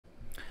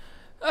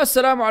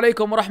السلام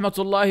عليكم ورحمة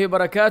الله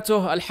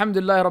وبركاته.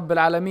 Alhamdulillah Rabbil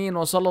Alameen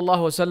wa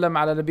sallallahu wasallam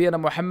ala nabiyyina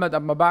Muhammad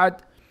amma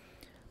ba'd.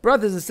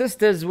 Brothers and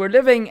sisters, we're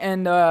living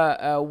in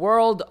a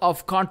world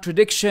of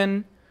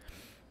contradiction,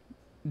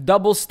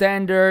 double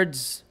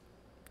standards,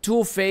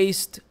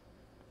 two-faced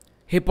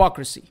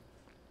hypocrisy.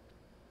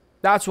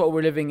 That's what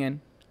we're living in.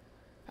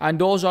 And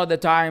those are the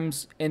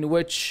times in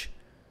which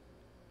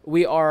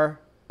we are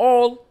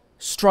all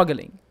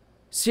struggling.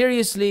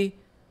 Seriously,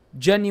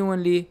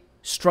 genuinely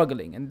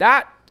struggling. And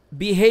that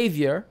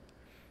behavior,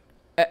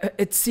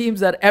 it seems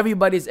that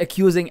everybody's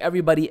accusing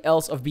everybody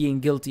else of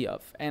being guilty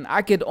of. And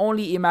I could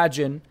only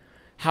imagine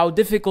how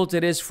difficult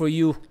it is for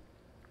you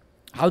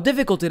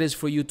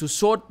to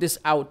sort this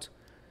out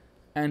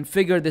and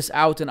figure this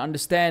out and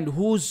understand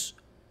who's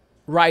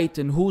right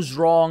and who's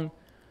wrong,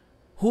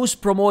 who's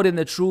promoting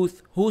the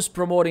truth, who's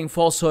promoting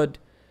falsehood,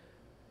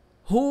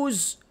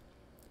 who's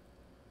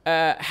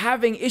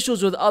having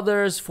issues with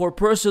others for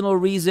personal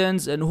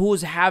reasons and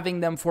who's having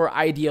them for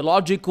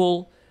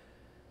ideological,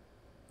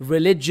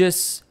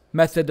 religious,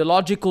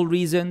 methodological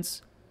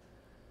reasons.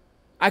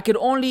 I could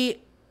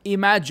only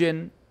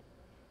imagine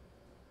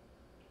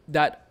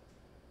that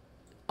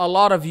a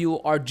lot of you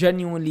are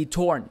genuinely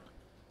torn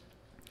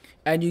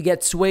and you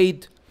get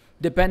swayed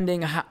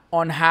depending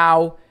on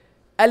how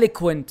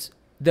eloquent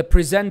the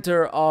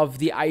presenter of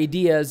the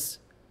ideas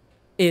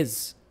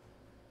is.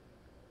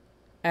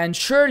 And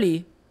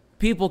surely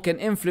people can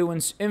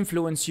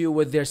influence you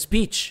with their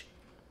speech,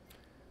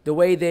 the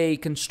way they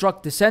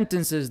construct the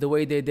sentences, the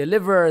way they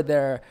deliver,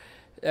 their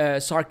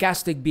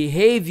sarcastic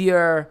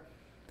behavior,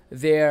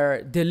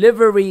 their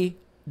delivery.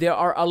 There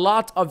are a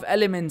lot of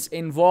elements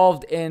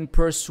involved in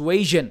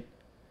persuasion,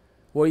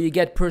 where you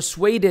get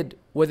persuaded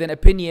with an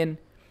opinion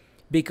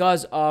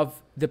because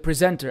of the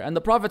presenter. And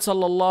the Prophet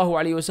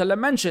ﷺ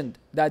mentioned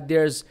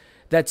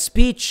that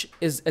speech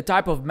is a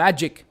type of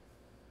magic.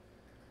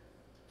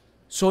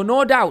 So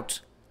no doubt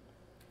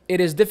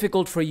it is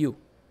difficult for you.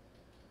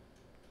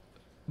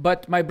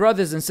 But my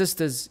brothers and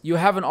sisters, you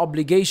have an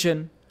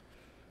obligation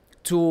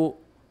to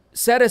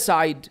set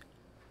aside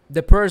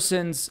the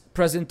person's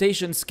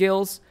presentation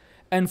skills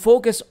and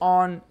focus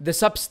on the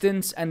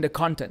substance and the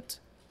content.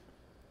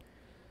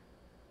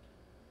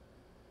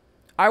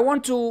 I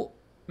want to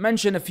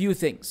mention a few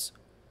things.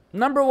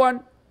 Number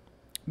one,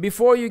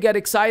 before you get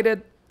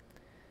excited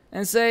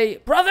and say,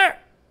 brother,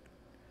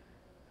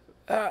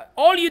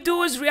 all you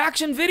do is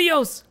reaction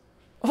videos.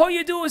 All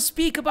you do is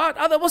speak about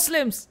other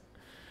Muslims.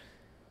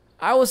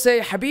 I will say,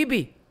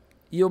 Habibi,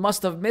 you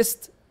must have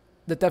missed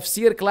the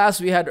tafsir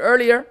class we had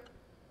earlier.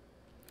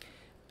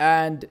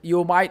 And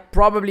you might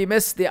probably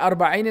miss the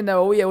Arba'in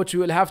Nawawiyah, which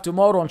we will have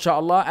tomorrow,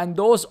 inshallah. And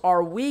those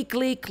are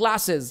weekly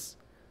classes.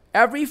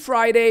 Every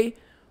Friday,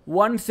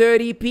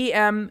 1:30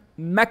 p.m.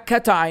 Mecca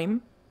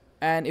time.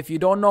 And if you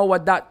don't know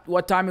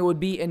what time it would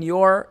be in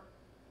your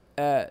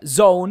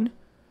zone,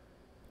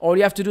 all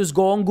you have to do is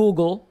go on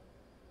Google.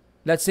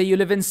 Let's say you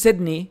live in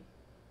Sydney.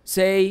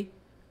 Say,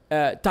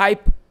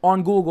 type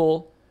on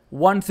Google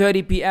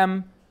 1:30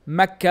 p.m.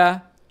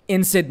 Mecca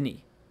in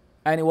Sydney,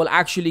 and it will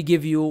actually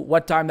give you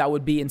what time that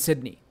would be in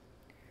Sydney.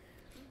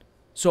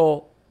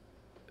 So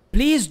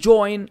please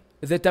join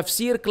the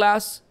tafsir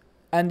class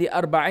and the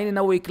Arba'in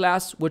Nawawi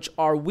class, which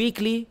are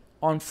weekly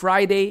on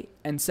Friday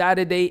and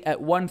Saturday at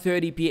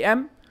 1:30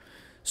 p.m.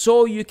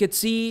 so you could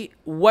see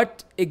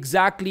what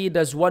exactly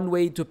does One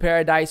Way to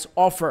Paradise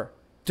offer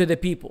to the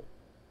people.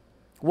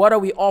 What are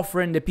we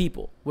offering the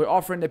people? We're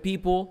offering the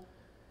people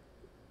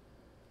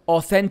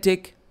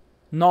authentic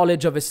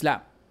knowledge of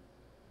Islam.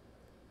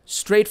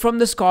 Straight from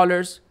the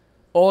scholars.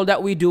 All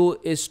that we do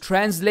is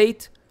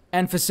translate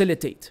and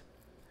facilitate.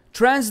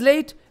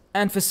 Translate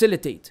and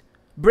facilitate.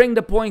 Bring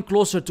the point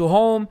closer to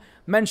home.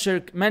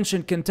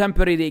 Mention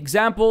contemporary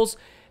examples.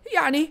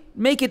 Yani,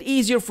 make it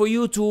easier for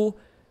you to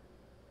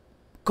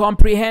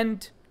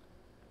comprehend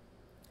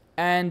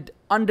and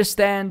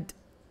understand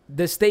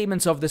the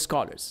statements of the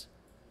scholars.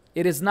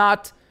 It is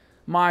not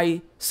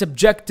my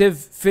subjective,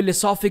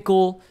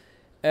 philosophical,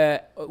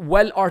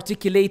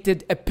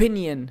 well-articulated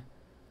opinion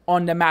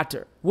on the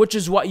matter, which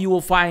is what you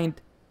will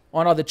find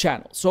on other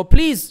channels. So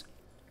please,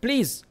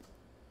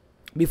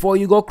 before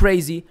you go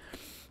crazy,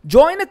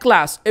 join a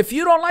class. If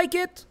you don't like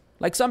it,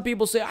 like some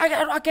people say,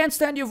 I can't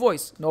stand your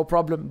voice. No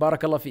problem,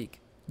 barakallah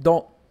feek.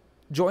 Don't.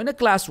 Join a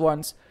class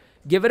once,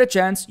 give it a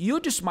chance. You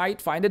just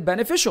might find it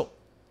beneficial.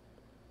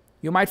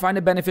 You might find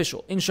it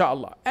beneficial,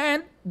 inshallah.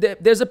 And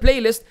there's a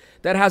playlist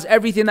that has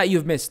everything that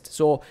you've missed.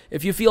 So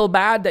if you feel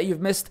bad that you've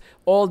missed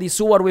all the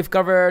surah we've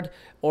covered,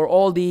 or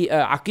all the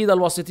Aqidah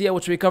al-Wasitiyah,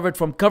 which we covered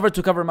from cover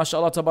to cover,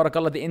 mashallah,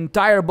 tabarakallah, the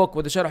entire book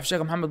with the Sharh of Shaykh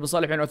Muhammad bin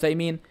Salih bin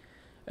Uthaymeen,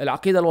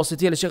 Al-Aqidah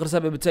al-Wasitiyah, Shaykh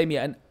Mussab Ibn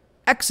Taymiyyah, an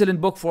excellent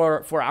book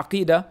for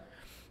Aqidah.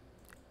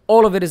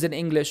 All of it is in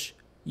English.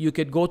 You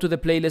could go to the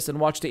playlist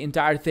and watch the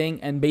entire thing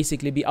and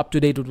basically be up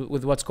to date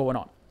with what's going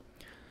on.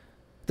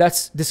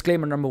 That's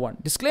disclaimer number one.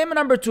 Disclaimer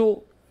number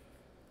two,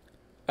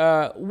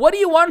 what do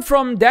you want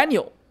from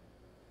Daniel?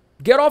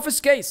 Get off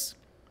his case.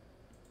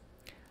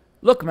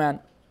 Look, man,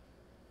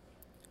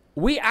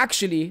 we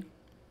actually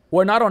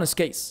were not on his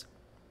case.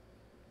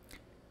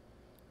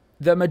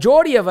 the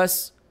majority of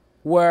us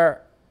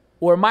were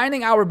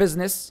minding our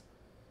business.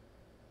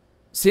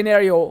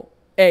 Scenario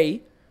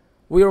A,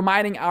 we were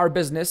minding our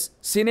business.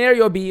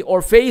 Scenario B,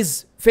 or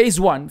phase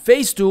 1.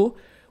 Phase 2,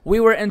 we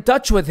were in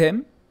touch with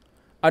him.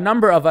 A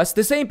number of us,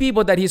 the same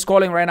people that he's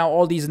calling right now,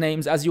 all these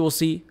names, as you will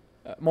see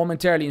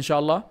momentarily,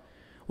 inshallah.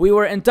 We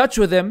were in touch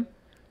with him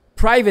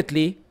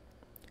privately,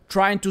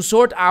 trying to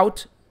sort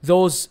out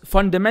those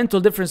fundamental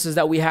differences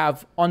that we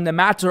have on the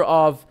matter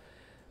of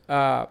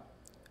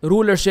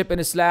rulership in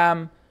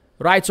Islam,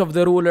 rights of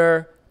the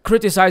ruler,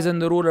 criticizing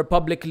the ruler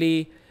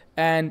publicly,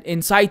 and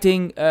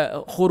inciting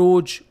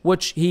khuruj,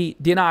 which he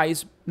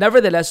denies.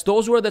 Nevertheless,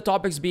 those were the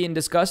topics being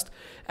discussed.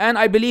 And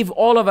I believe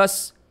all of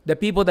us, the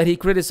people that he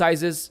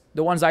criticizes,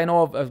 the ones I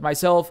know of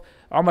myself,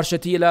 Omar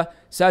Shatila,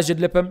 Sajid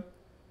Lippam,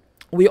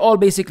 we all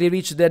basically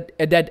reached a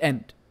dead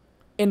end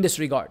in this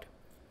regard.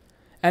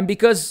 And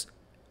because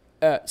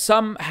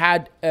some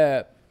had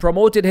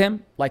promoted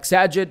him, like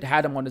Sajid,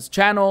 had him on his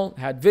channel,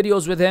 had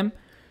videos with him,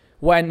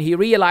 when he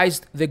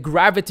realized the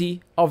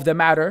gravity of the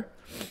matter,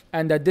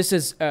 and that this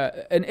is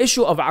an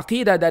issue of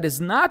aqeedah that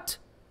is not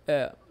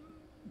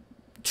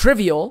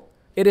trivial,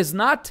 it is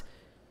not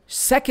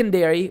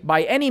secondary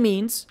by any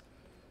means,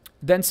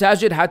 then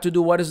Sajid had to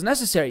do what is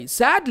necessary.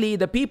 Sadly,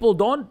 the people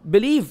don't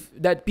believe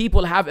that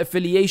people have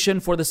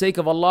affiliation for the sake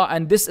of Allah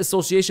and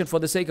disassociation for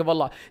the sake of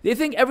Allah. They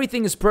think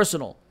everything is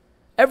personal.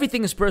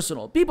 Everything is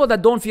personal. People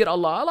that don't fear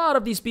Allah, a lot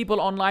of these people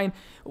online,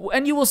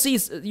 and you will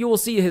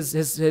see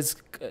his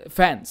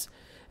fans.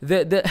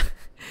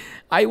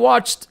 I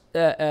watched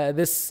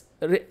this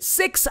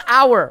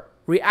 6-hour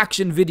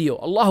reaction video.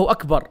 Allahu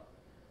Akbar.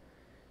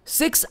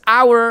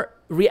 6-hour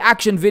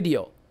reaction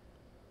video.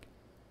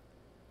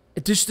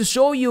 Just to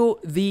show you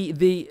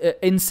the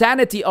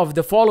insanity of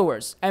the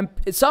followers. And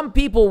some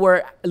people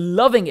were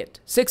loving it.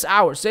 6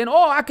 hours. Saying,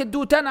 oh, I could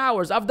do 10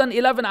 hours. I've done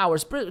 11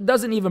 hours.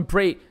 Doesn't even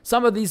pray.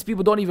 Some of these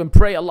people don't even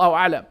pray. Allahu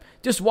Alam.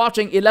 Just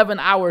watching 11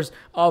 hours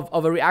of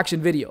a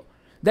reaction video.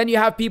 Then you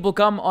have people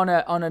come on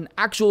an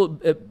actual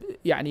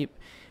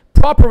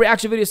proper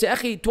reaction video. Say,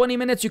 Akhi, 20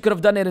 minutes, you could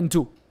have done it in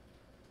 2.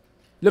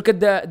 Look at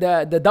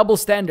the double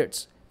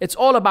standards. It's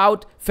all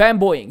about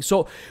fanboying.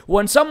 So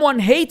when someone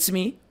hates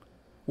me,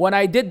 when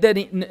I did the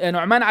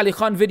Nu'man Ali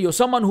Khan video,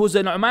 someone who's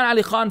a Nu'man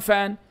Ali Khan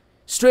fan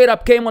straight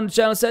up came on the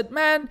channel and said,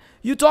 man,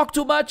 you talk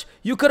too much.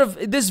 You could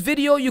have, this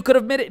video, you could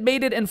have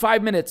made it in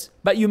 5 minutes,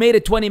 but you made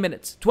it 20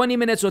 minutes. 20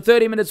 minutes or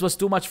 30 minutes was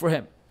too much for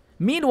him.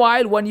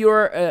 Meanwhile, when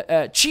you're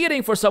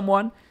cheering for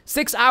someone,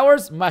 6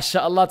 hours,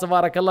 mashallah,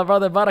 tabarakallah,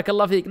 brother,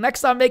 barakallah feek.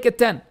 Next time, make it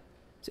 10.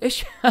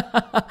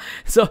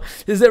 So,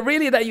 is it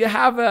really that you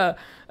have a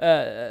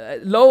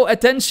low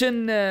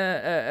attention,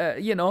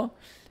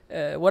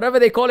 whatever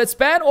they call it,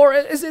 span, or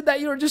is it that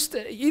you're just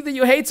either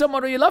you hate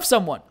someone or you love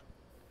someone?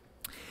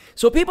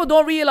 So people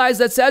don't realize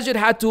that Sajid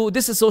had to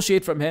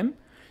disassociate from him,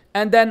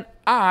 and then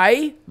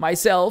I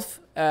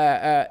myself,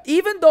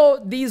 even though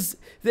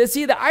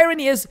the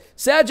irony is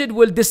Sajid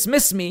will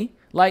dismiss me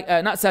like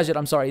not Sajid,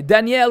 I'm sorry,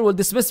 Danielle will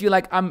dismiss me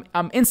like I'm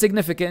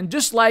insignificant,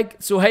 just like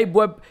Suhaib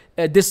Webb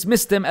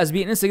dismissed him as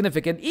being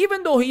insignificant,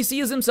 even though he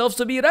sees himself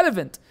to be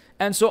relevant.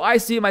 And so I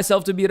see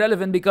myself to be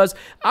relevant because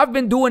I've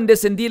been doing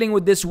this and dealing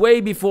with this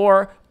way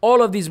before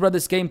all of these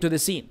brothers came to the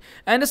scene.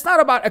 And it's not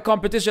about a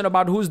competition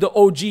about who's the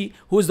OG,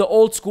 who's the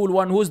old school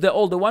one, who's the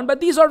older one,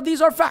 but these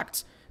are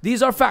facts.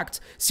 These are facts.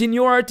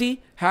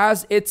 Seniority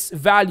has its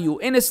value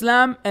in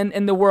Islam and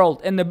in the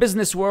world, in the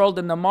business world,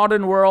 in the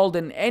modern world,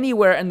 and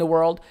anywhere in the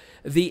world.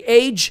 The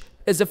age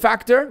is a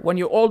factor. When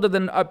you're older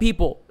than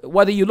people,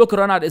 whether you look it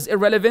or not is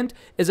irrelevant,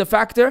 is a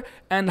factor.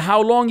 And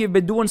how long you've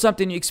been doing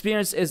something you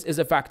experience is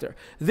a factor.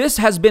 This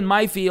has been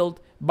my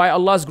field by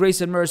Allah's grace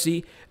and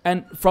mercy,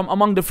 and from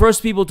among the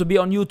first people to be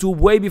on YouTube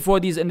way before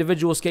these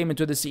individuals came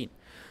into the scene.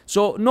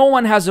 So no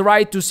one has the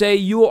right to say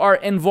you are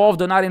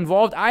involved or not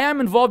involved. I am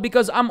involved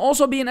because I'm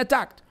also being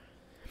attacked.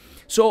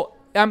 So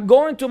I'm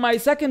going to my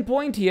second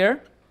point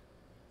here,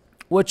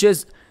 which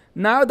is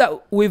now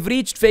that we've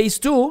reached phase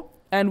 2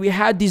 and we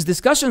had these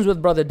discussions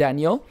with Brother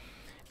Daniel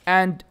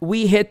and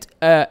we hit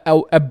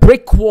a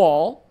brick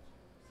wall,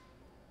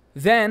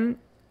 then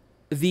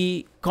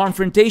the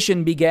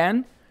confrontation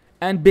began.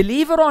 And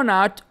believe it or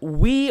not,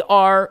 we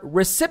are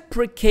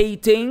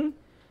reciprocating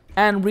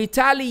and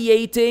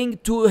retaliating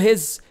to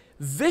his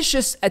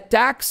vicious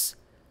attacks,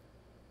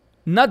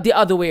 not the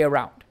other way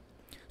around.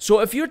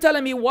 So if you're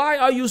telling me, why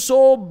are you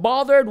so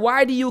bothered?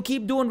 Why do you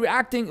keep doing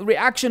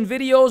reaction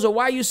videos? Or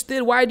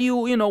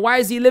why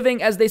is he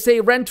living, as they say,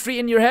 rent-free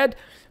in your head?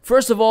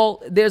 First of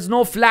all, there's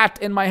no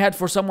flat in my head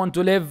for someone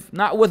to live,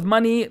 not with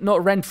money,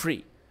 not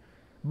rent-free.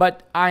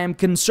 But I am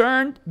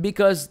concerned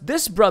because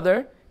this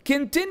brother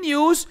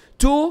continues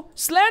to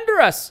slander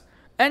us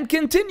and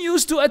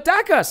continues to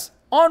attack us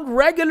on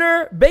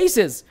regular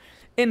basis.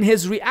 In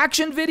his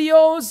reaction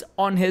videos,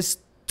 on his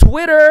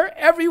Twitter,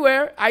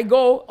 everywhere I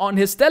go, on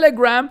his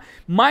Telegram,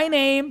 my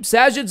name,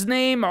 Sajid's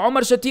name,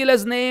 Omar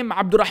Shatila's name,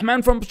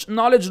 Abdurrahman from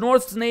Knowledge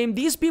North's name,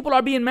 these people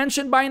are being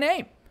mentioned by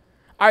name.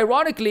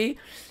 ironically,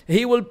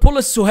 he will pull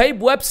a Suhaib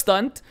Webb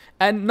stunt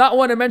and not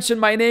want to mention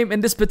my name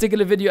in this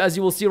particular video, as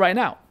you will see right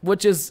now,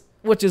 which is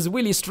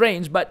really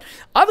strange. But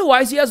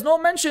otherwise, he has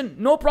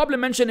no problem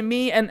mentioning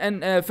me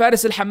and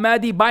Faris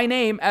Al-Hammadi by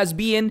name as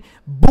being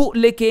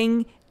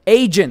bootlicking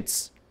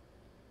agents.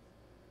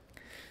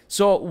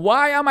 So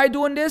why am I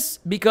doing this?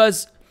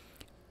 Because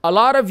a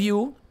lot of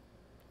you,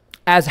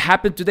 as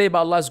happened today by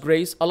Allah's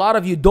grace, a lot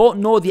of you don't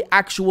know the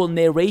actual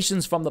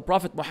narrations from the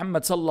Prophet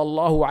Muhammad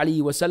sallallahu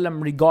alaihi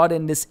wasallam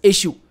regarding this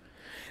issue.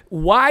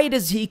 Why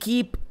does he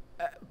keep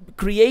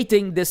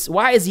creating this?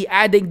 Why is he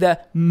adding the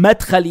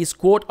madkhalis,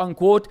 quote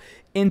unquote,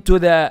 into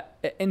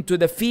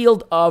the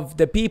field of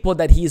the people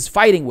that he is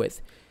fighting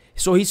with?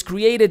 So he's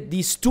created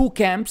these two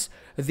camps,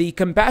 the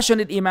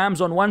compassionate imams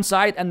on one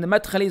side and the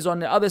madkhalis on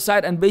the other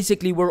side, and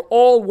basically we're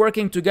all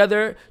working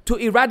together to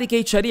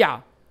eradicate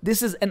Sharia.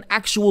 This is an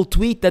actual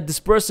tweet that this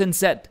person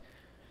said.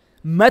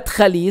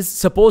 Madkhalis,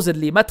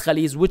 supposedly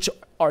madkhalis, which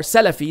are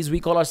Salafis,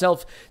 we call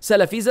ourselves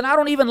Salafis, and I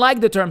don't even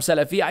like the term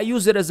Salafi. I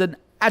use it as an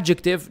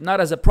adjective,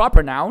 not as a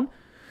proper noun.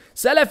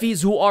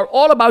 Salafis who are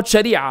all about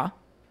Sharia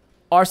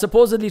are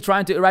supposedly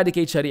trying to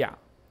eradicate Sharia.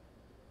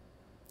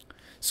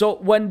 So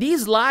when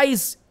these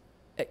lies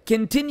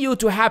continue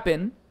to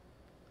happen,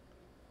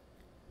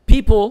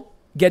 people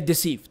get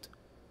deceived.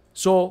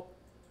 So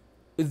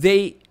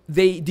they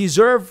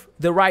deserve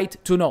the right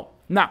to know.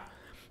 Now,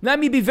 let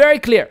me be very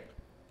clear.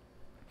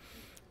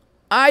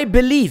 I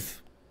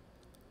believe,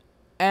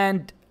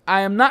 and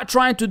I am not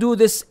trying to do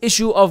this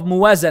issue of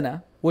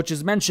muwazana, which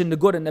is mentioned the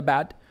good and the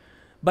bad,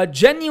 but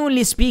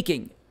genuinely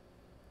speaking,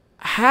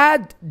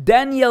 had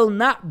Daniel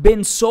not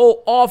been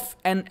so off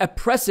and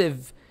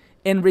oppressive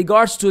in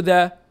regards to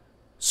the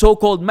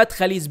so-called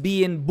madkhalis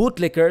being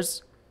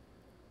bootlickers,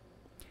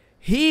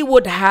 he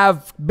would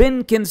have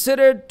been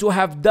considered to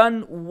have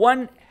done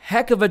one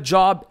heck of a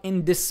job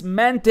in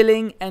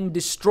dismantling and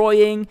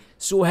destroying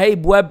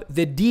Suhaib Webb,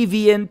 the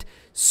deviant,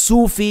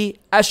 Sufi,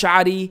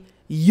 Ash'ari,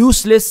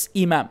 useless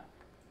imam.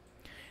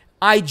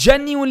 I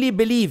genuinely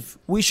believe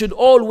we should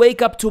all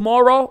wake up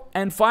tomorrow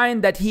and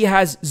find that he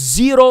has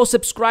 0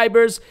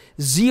 subscribers,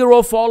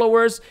 0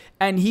 followers,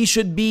 and he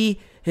should be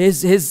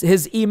his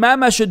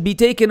imama should be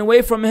taken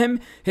away from him.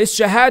 His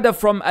shahada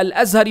from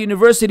Al-Azhar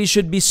University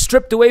should be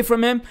stripped away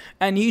from him,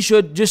 and he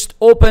should just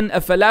open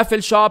a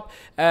falafel shop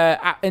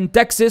in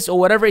Texas or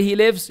wherever he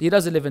lives. He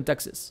doesn't live in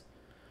Texas.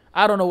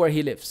 I don't know where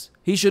he lives.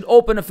 He should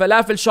open a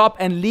falafel shop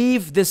and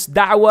leave this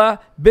da'wah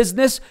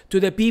business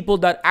to the people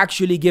that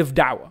actually give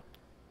da'wah.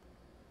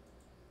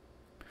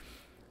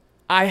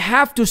 I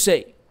have to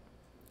say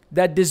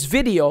that this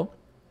video,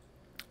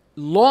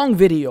 long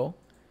video,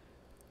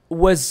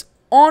 was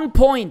on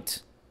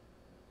point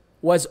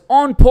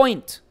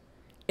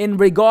in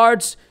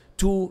regards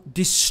to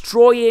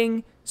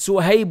destroying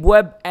Suhaib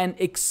Webb and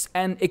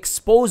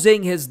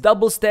exposing his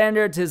double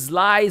standards, his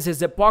lies, his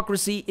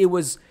hypocrisy. It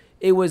was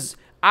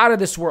out of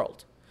this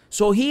world.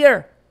 So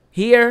here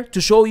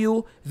to show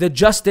you the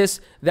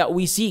justice that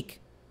we seek.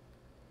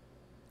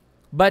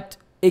 But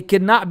it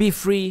cannot be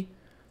free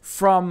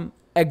from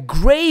a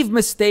grave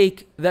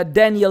mistake that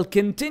Daniel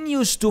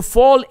continues to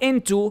fall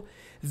into,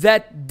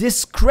 that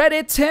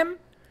discredits him,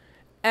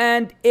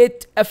 and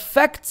it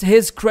affects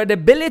his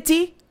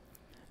credibility,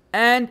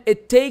 and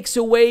it takes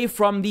away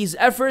from these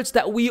efforts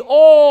that we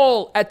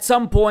all at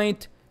some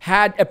point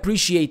had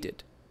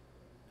appreciated.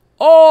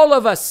 All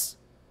of us,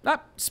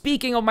 not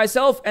speaking of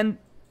myself and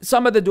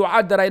some of the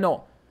du'at that I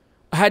know,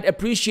 had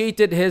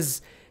appreciated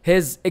his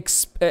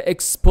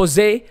expose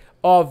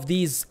of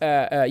these,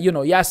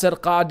 Yasir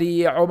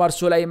Qadi, Umar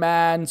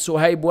Sulaiman,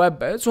 Suhaib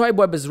Webb. Suhaib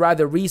Webb is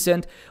rather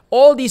recent.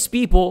 All these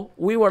people,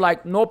 we were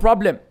like, no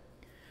problem.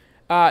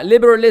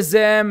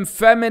 Liberalism,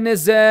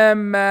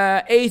 feminism,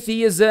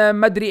 atheism,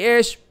 madri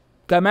ish.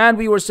 Kaman,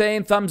 we were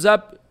saying thumbs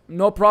up,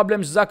 no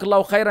problem,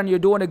 Jazakallahu khairan, you're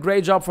doing a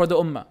great job for the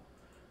ummah.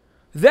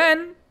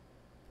 Then,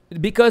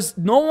 because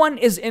no one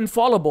is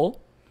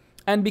infallible,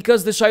 and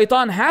because the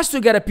shaitan has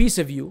to get a piece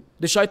of you,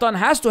 the shaitan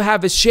has to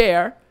have his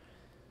share,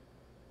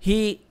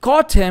 he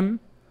caught him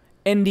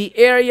in the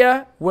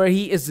area where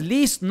he is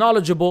least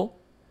knowledgeable,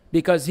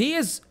 because he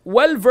is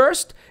well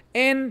versed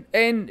in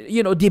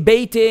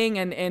debating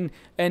and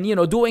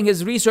doing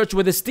his research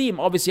with his team,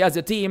 obviously as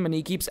a team, and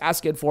he keeps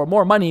asking for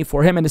more money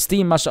for him and his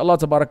team, mashallah,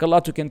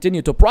 tabarakallah, to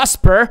continue to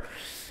prosper.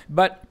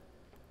 But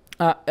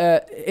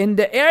in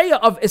the area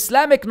of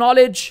Islamic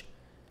knowledge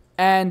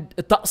and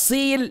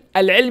ta'sil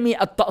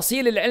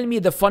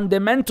al-ilmi, the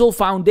fundamental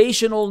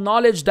foundational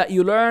knowledge that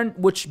you learn,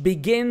 which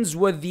begins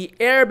with the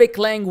Arabic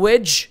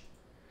language.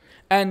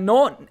 And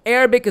no,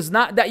 Arabic is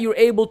not that you're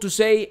able to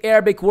say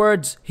Arabic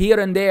words here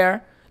and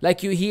there,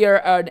 like you hear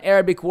an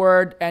Arabic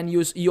word and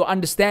you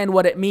understand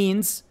what it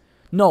means.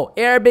 No,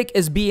 Arabic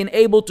is being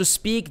able to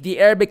speak the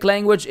Arabic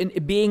language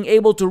and being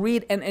able to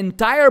read an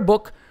entire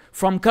book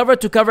from cover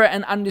to cover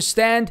and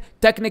understand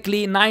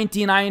technically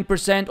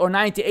 99% or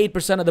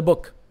 98% of the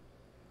book.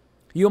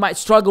 You might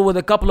struggle with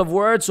a couple of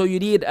words, so you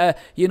need a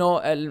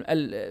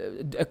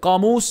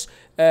qamus,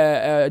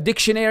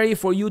 dictionary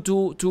for you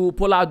to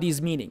pull out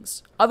these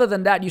meanings. Other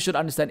than that, you should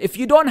understand. If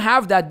you don't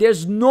have that,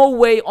 there's no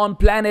way on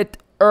planet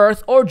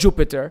Earth or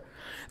Jupiter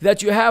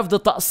that you have the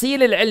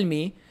ta'sil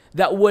al-ilmi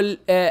that will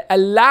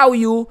allow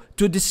you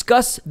to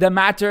discuss the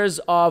matters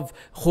of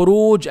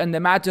khuruj and the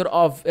matter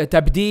of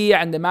tabdi'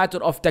 and the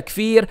matter of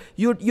takfir.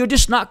 You're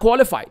just not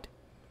qualified.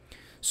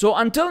 So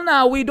until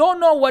now, we don't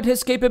know what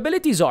his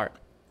capabilities are.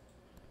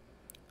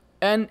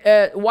 And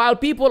while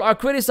people are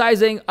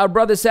criticizing our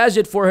brother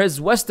Sajid for his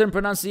Western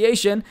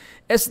pronunciation,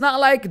 it's not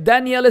like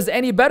Daniel is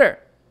any better.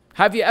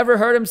 Have you ever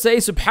heard him say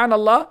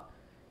Subhanallah?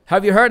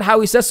 Have you heard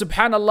how he says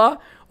Subhanallah?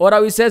 Or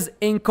how he says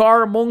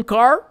Inkar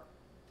Munkar?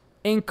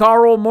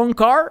 Inkaro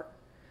Munkar?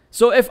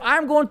 So if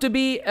I'm going to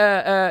be,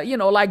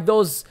 like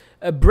those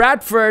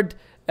Bradford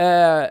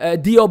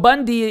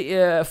Diobandi,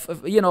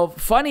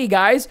 funny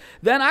guys,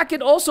 then I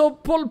could also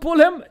pull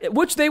him,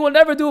 which they will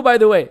never do, by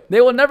the way.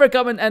 They will never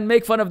come and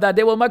make fun of that.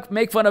 They will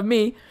make fun of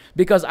me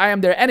because I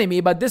am their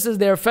enemy, but this is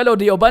their fellow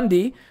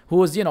Diobandi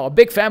who is, a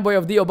big fanboy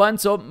of Dioband.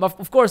 So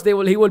of course he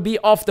will be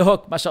off the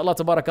hook. MashaAllah,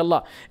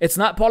 tabarakallah. It's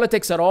not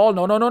politics at all.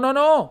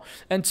 No.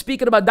 And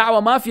speaking about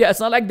da'wah mafia, it's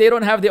not like they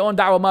don't have their own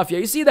da'wah mafia.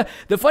 You see,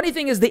 the funny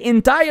thing is the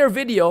entire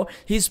video,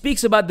 he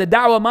speaks about the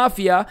da'wah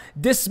mafia,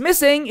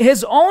 dismissing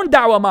his own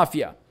da'wah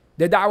mafia.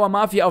 The da'wah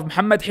mafia of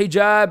Muhammad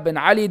Hijab and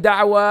Ali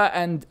Da'wah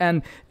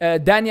and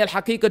Daniel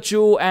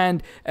Haqiqachu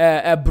and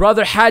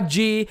Brother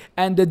Haji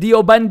and the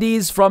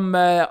Diobandis from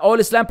All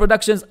Islam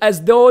Productions,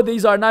 as though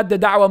these are not the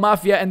da'wah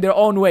mafia in their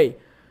own way,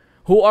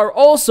 who are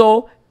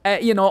also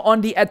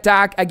on the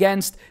attack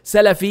against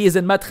Salafis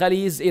and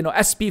Madkhalis,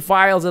 SP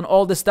files and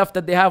all the stuff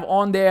that they have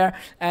on there.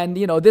 And,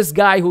 this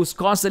guy who's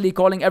constantly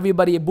calling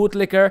everybody a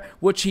bootlicker,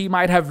 which he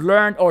might have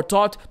learned or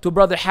taught to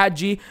Brother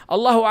Haji.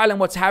 Allahu Alam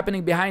what's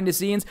happening behind the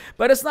scenes.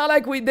 But it's not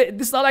like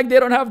they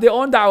don't have their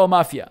own da'wah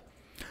mafia.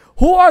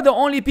 Who are the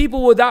only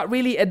people without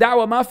really a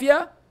da'wah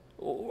mafia?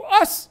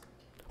 Us.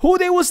 Who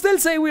they will still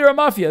say we are a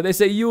mafia. They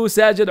say you,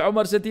 Sajid,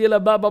 Umar,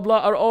 Satila, blah, blah, blah,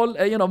 are all,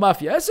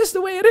 mafia. It's just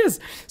the way it is.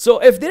 So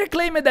if they're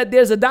claiming that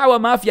there's a da'wah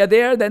mafia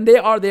there, then they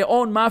are their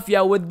own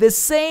mafia with the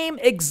same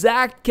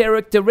exact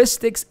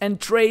characteristics and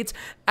traits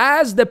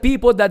as the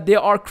people that they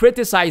are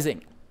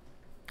criticizing.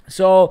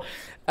 So,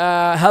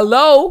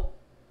 hello.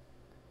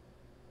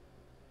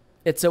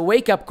 It's a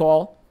wake-up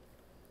call.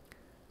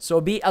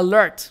 So be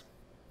alert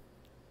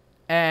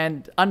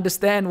and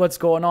understand what's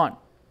going on.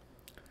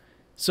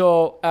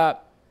 So,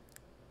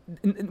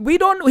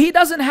 he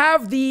doesn't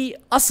have the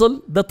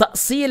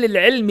تأصيل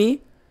العلمي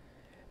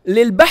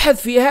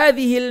للبحث في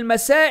هذه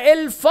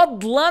المسائل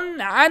فضلا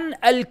عن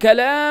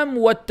الكلام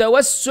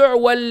والتوسع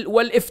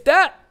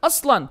والإفتاء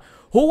أصلا.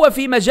 هو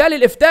في مجال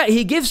الإفتاء,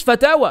 he gives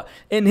fatwa.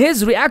 In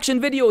his reaction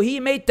video, he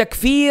made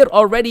takfir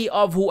already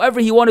of whoever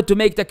he wanted to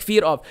make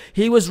takfir of.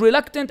 He was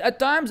reluctant at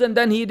times, and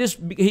then he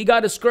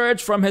got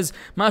discouraged from his,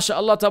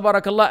 mashallah,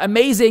 tabarakallah,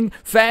 amazing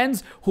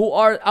fans who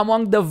are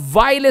among the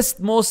vilest,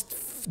 most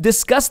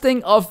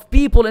disgusting of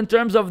people in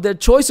terms of their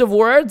choice of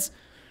words.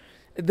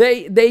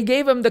 They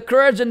gave him the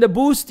courage and the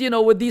boost,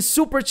 with these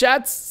super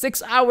chats,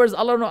 6 hours.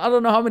 I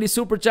don't know how many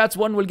super chats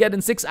one will get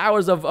in 6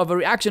 hours of a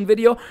reaction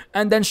video.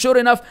 And then sure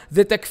enough,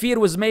 the takfir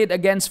was made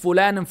against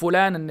Fulan and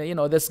Fulan and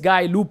this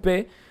guy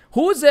Lupe,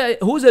 who's a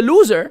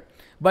loser.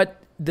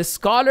 But the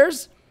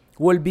scholars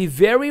will be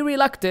very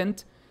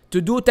reluctant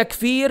to do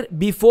takfir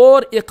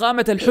before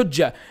iqamat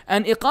al-hujjah.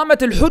 And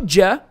iqamat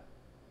al-hujjah,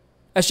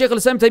 as Shaykh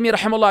al-Islam Taymiyyah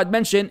rahimahullah had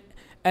mentioned,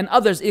 and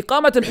others,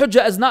 iqamat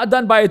al-hujjah is not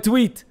done by a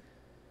tweet.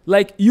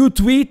 Like you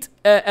tweet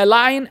a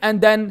line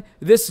and then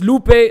this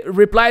Lupe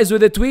replies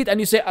with a tweet and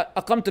you say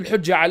aqamt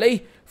al-hujjah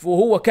alayh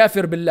فهو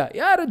كافر بالله.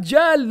 Ya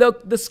Rajal,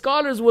 look, the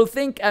scholars will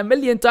think a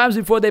million times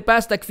before they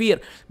pass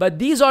takfir. But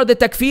these are the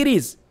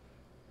takfiris.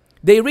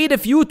 They read a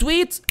few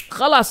tweets,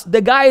 khalas,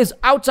 the guy is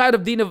outside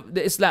of deen of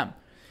the Islam.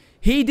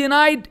 He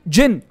denied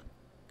jinn.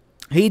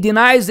 He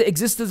denies the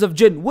existence of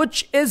jinn,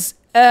 which is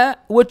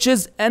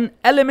an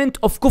element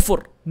of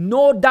kufr.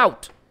 No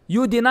doubt.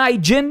 You deny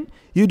jinn,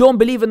 you don't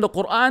believe in the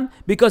Quran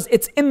because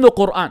it's in the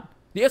Quran.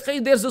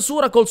 There's a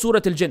surah called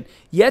Surah Al-Jinn.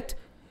 Yet,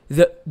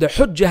 the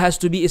hujjah has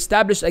to be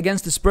established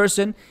against this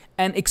person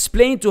and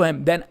explained to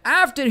him. Then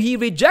after he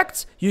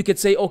rejects, you could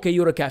say, okay,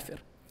 you're a kafir.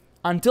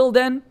 Until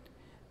then,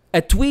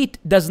 a tweet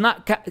does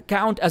not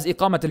count as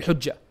iqamat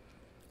al-hujjah.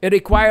 It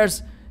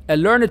requires a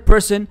learned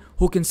person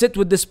who can sit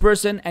with this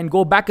person and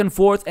go back and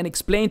forth and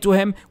explain to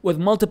him with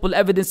multiple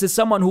evidences,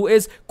 someone who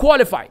is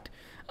qualified.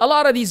 A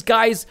lot of these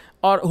guys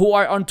who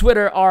are on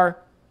Twitter are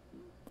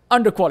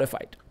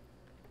underqualified.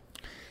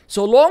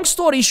 So long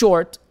story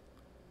short,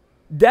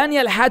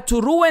 Daniel had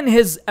to ruin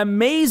his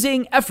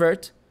amazing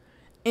effort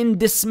in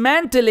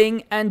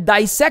dismantling and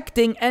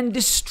dissecting and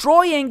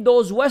destroying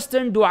those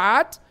Western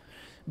du'at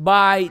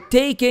by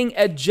taking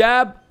a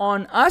jab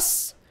on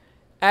us,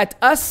 at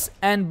us,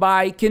 and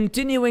by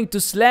continuing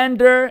to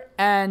slander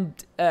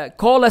and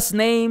call us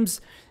names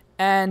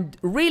and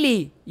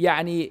really,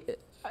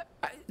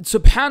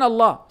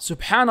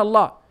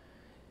 subhanallah,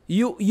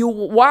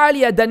 Wā'il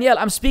ya Daniel,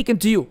 I'm speaking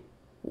to you.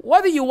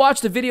 Whether you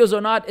watch the videos or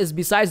not is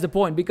besides the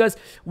point, because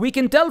we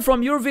can tell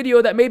from your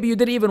video that maybe you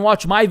didn't even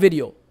watch my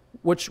video,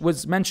 which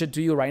was mentioned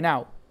to you right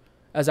now,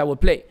 as I will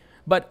play.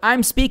 But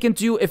I'm speaking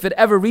to you. If it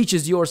ever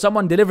reaches you or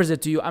someone delivers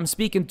it to you, I'm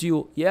speaking to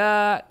you.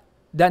 Yeah,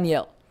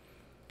 Daniel.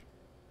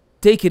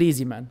 Take it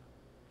easy, man.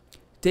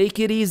 Take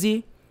it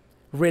easy.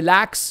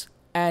 Relax.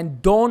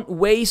 And don't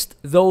waste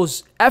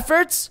those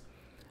efforts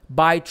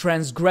by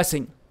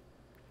transgressing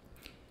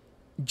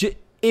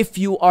if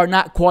you are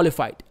not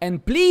qualified.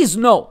 And please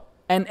know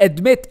and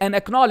admit and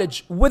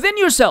acknowledge within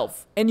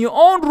yourself, in your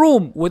own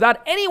room,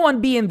 without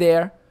anyone being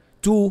there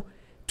to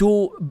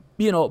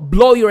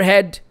blow your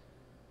head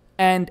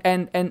and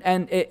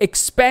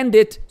expand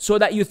it so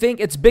that you think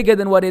it's bigger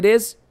than what it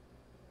is.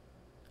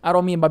 I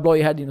don't mean by blow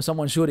your head,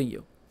 someone shooting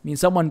you. I mean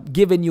someone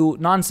giving you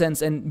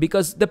nonsense, and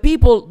because the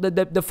people,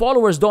 the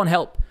followers don't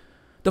help.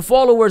 The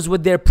followers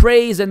with their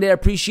praise and their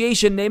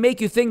appreciation, they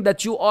make you think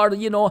that you are,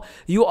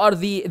 you are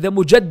the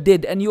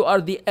mujaddid, and you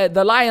are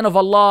the lion of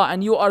Allah,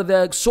 and you are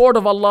the sword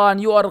of Allah,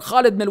 and you are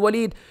Khalid bin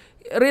Walid.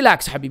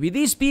 Relax, Habibi.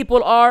 These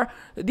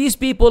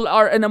people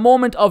are in a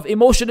moment of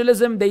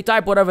emotionalism. They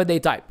type whatever they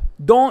type.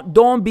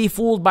 Don't be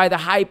fooled by the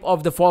hype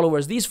of the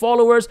followers. These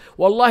followers,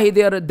 wallahi,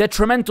 they are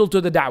detrimental to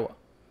the da'wah.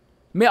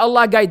 May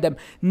Allah guide them.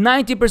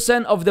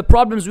 90% of the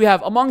problems we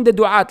have among the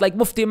du'at, like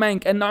Mufti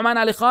Menk and Nu'man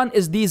Ali Khan,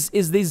 is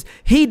these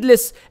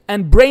heedless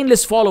and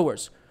brainless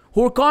followers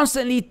who are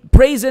constantly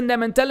praising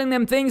them and telling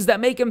them things that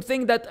make them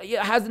think that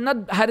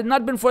had it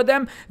not been for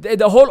them,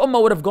 the whole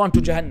ummah would have gone to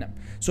Jahannam.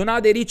 So now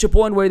they reach a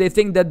point where they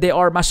think that they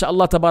are,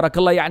 mashallah,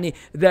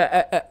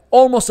 tabarakallah,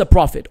 almost a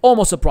prophet.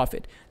 Almost a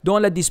prophet.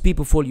 Don't let these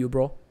people fool you,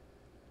 bro.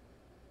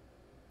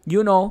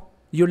 You know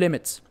your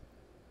limits.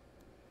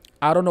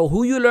 I don't know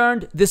who you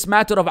learned this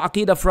matter of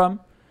aqidah from.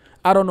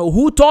 I don't know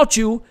who taught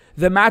you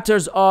the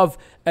matters of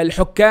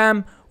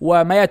al-hukam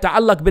وما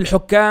يتعلق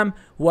بالحكام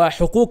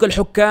وحقوق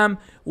الحكام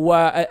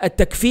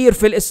والتكفير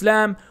في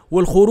الإسلام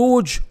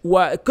والخروج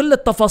وكل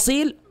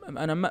التفاصيل.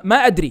 أنا ما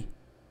أدري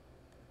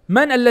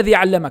من الذي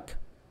علمك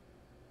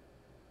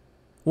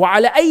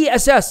وعلى أي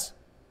أساس،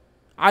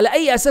 على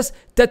أي أساس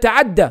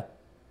تتعدى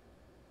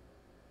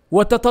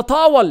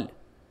وتتطاول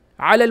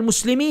على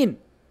المسلمين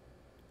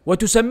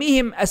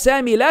وتسميهم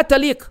أسامي لا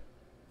تليق.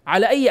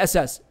 على أي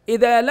أساس؟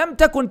 إذا لم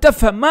تكن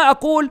تفهم ما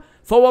أقول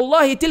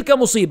فوالله تلك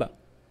مصيبة،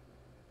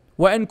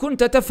 وإن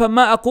كنت تفهم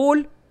ما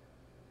أقول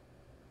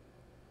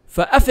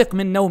فأفق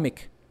من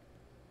نومك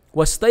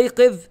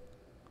واستيقظ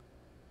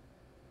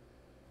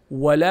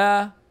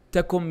ولا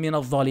تكن من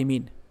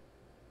الظالمين.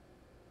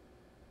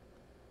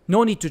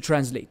 No need to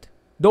translate.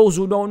 Those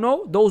who don't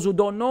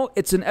know,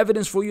 it's an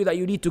evidence for you that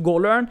you need to go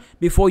learn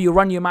before you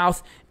run your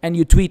mouth and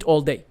you tweet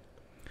all day.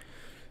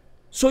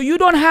 So you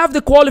don't have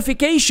the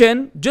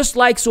qualification, just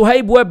like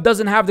Suhaib Webb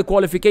doesn't have the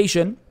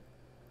qualification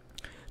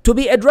to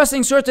be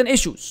addressing certain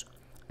issues.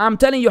 I'm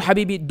telling you,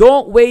 Habibi,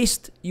 don't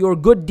waste your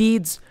good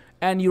deeds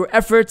and your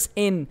efforts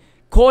in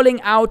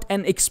calling out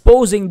and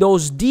exposing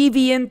those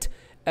deviant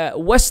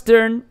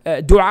Western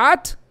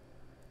du'at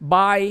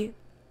by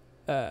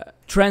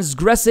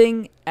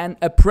transgressing and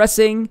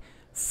oppressing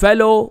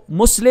fellow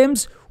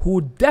Muslims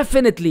who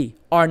definitely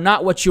are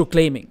not what you're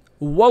claiming.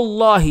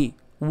 Wallahi,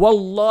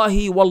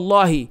 wallahi,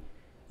 wallahi.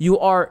 You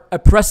are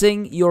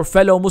oppressing your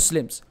fellow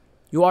Muslims.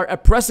 You are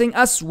oppressing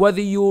us whether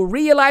you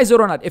realize it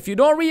or not. If you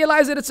don't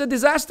realize it, it's a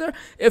disaster.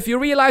 If you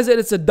realize it,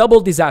 it's a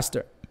double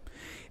disaster.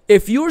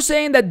 If you're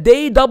saying that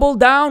they double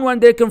down when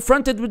they're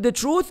confronted with the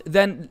truth,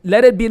 then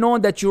let it be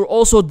known that you're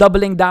also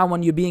doubling down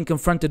when you're being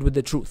confronted with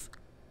the truth.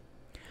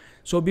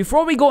 So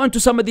before we go into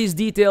some of these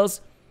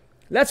details,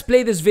 let's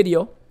play this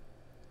video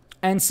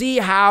and see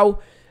how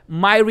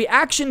my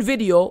reaction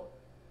video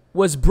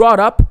was brought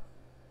up,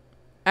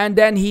 and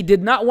then he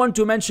did not want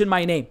to mention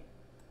my name.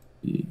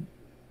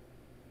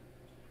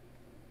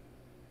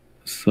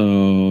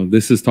 So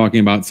this is talking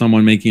about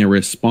someone making a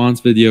response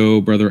video,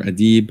 Brother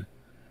Adib.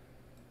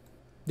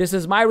 This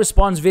is my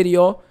response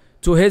video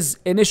to his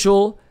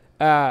initial,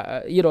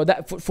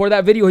 for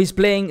that video he's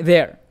playing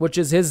there, which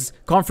is his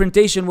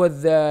confrontation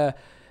with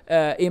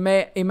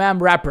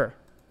Imam Rapper.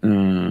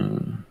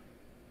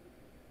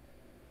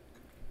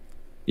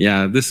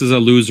 Yeah, this is a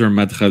loser,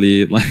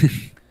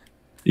 Madkhali.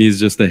 He's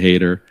just a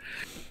hater.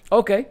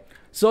 Okay,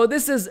 so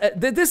this is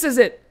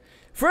it.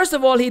 First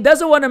of all, he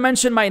doesn't want to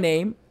mention my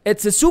name.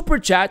 It's a super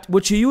chat,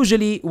 which he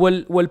usually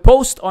will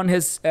post on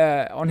his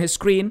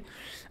screen.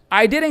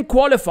 I didn't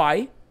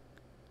qualify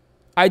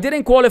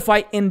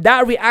in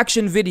that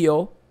reaction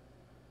video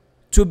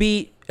to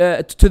be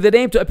to the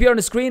name to appear on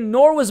the screen,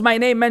 nor was my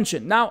name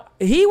mentioned. Now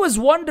he was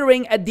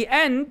wondering at the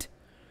end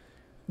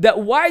that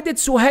why did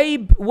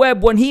Suhaib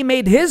Webb, when he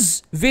made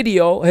his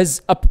video,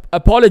 his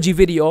apology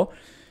video,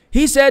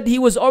 he said he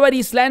was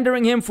already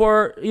slandering him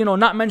for,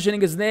 not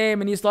mentioning his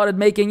name, and he started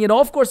making,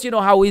 of course,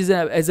 how he's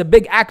a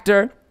big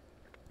actor,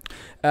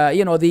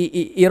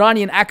 the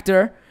Iranian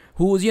actor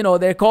who's,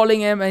 they're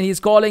calling him, and he's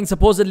calling,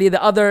 supposedly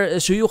the other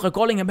shuyukh are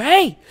calling him,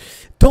 hey,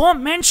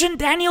 don't mention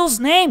Daniel's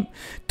name.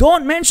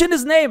 Don't mention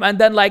his name. And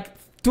then like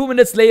 2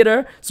 minutes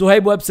later,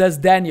 Suhaib Webb says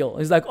Daniel.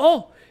 He's like,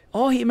 oh,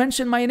 he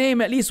mentioned my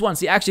name at least once.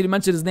 He actually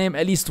mentioned his name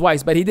at least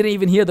twice, but he didn't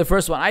even hear the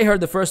first one. I heard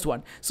the first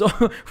one. So,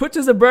 which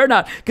is a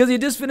burnout, because he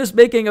just finished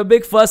making a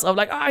big fuss of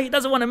like, he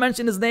doesn't want to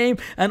mention his name,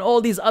 and all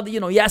these other,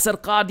 Yasser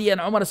Qadi and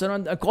Umar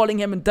calling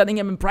him and telling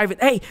him in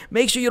private, hey,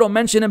 make sure you don't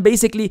mention him.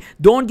 Basically,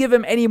 don't give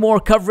him any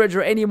more coverage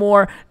or any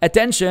more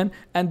attention.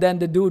 And then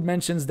the dude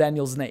mentions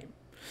Daniel's name.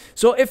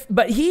 So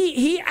but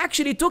he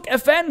actually took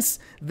offense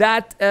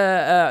that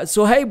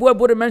Suhaib Webb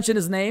wouldn't mention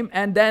his name,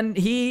 and then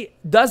he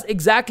does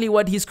exactly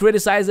what he's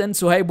criticizing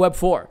Suhaib Webb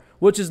for,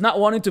 which is not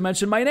wanting to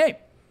mention my name.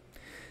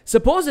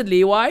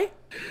 Supposedly, why?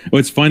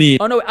 What's funny?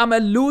 Oh no, I'm a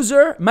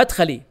loser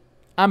madkhali.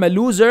 I'm a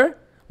loser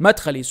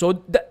madkhali.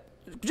 So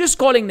just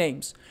calling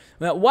names.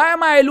 Why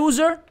am I a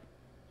loser?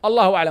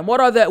 Allahu alam.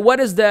 What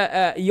is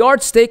the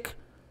yardstick?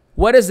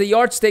 What is the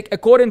yardstick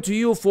according to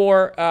you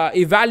for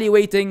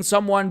evaluating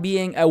someone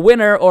being a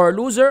winner or a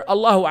loser?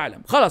 Allahu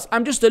alam. Khalas,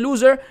 I'm just a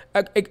loser.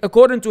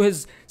 According to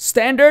his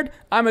standard,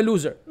 I'm a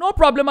loser. No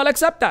problem, I'll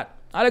accept that.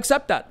 I'll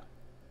accept that.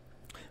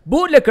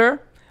 Bootlicker,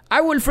 I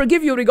will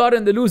forgive you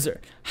regarding the loser.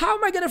 How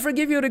am I going to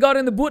forgive you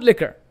regarding the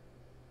bootlicker?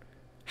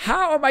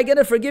 How am I going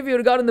to forgive you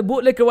regarding the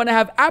bootlicker when I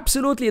have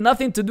absolutely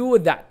nothing to do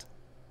with that?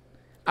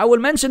 I will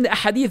mention the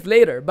hadith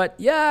later, but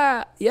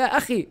ya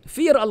akhi,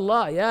 fear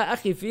Allah, ya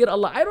akhi, fear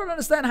Allah. I don't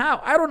understand how.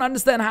 I don't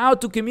understand how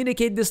to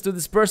communicate this to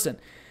this person.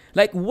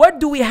 Like, what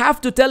do we have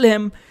to tell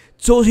him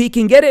so he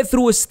can get it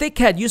through his thick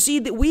head? You see,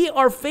 that we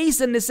are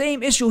facing the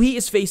same issue he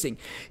is facing.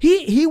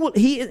 He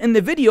in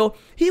the video,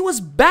 he was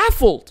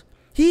baffled.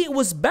 He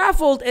was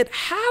baffled at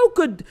how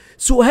could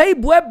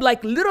Suhaib Webb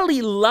like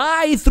literally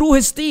lie through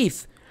his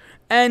teeth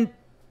and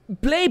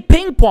play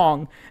ping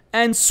pong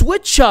and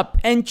switch up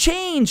and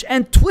change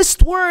and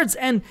twist words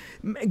and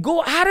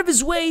go out of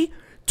his way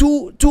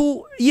to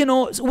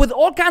with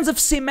all kinds of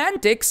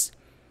semantics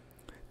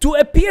to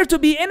appear to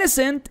be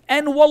innocent,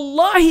 and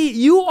wallahi,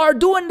 you are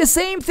doing the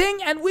same thing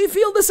and we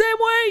feel the same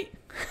way.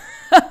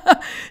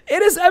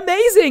 It is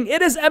amazing.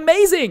 It is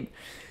amazing.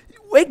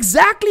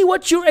 Exactly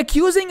what you're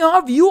accusing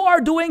of, you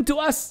are doing to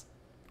us.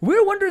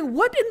 We're wondering,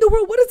 what in the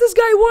world, what does this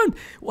guy want?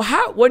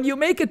 How, when you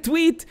make a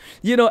tweet,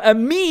 a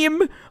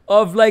meme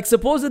of like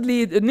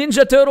supposedly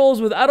Ninja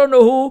Turtles with I don't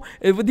know who,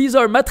 if these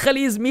are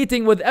madkhalis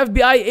meeting with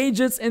FBI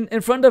agents in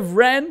front of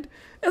Rand,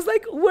 it's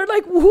like, we're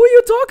like, who are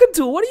you talking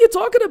to? What are you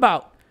talking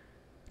about?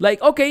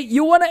 Like, okay,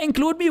 you want to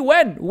include me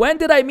when? When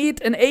did I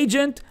meet an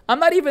agent? I'm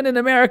not even in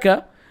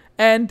America,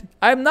 and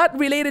I'm not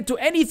related to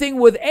anything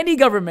with any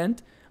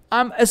government.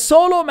 I'm a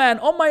solo man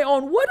on my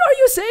own. What are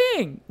you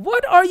saying?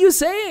 What are you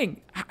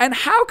saying? And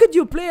how could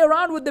you play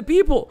around with the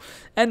people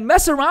and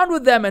mess around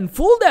with them and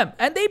fool them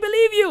and they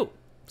believe you?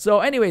 So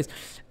anyways,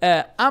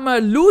 I'm a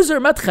loser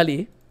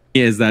madkhali.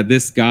 Is that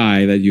this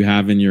guy that you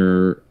have in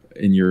your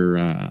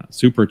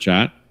super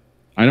chat?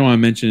 I don't want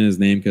to mention his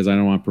name because I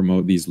don't want to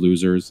promote these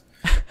losers.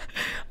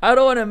 I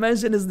don't want to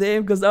mention his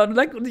name because I'm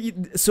like,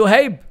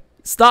 Suhaib,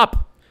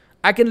 stop.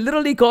 I can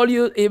literally call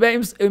you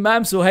Imam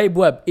Suhaib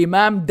Webb,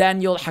 Imam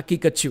Daniel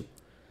Hakikachu.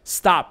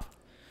 Stop.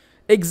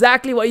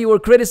 Exactly what you were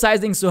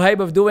criticizing Suhaib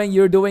of doing,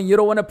 you're doing. You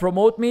don't want to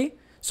promote me.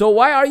 So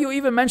why are you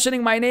even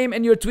mentioning my name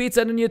in your tweets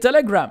and in your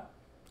Telegram?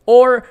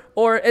 Or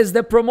is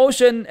the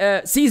promotion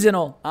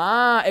seasonal?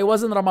 It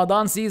wasn't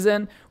Ramadan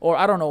season, or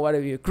I don't know, what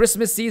are you,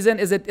 Christmas season?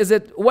 Is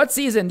it what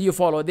season do you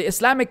follow? The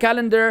Islamic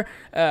calendar,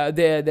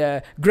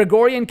 the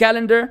Gregorian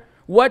calendar?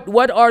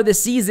 What are the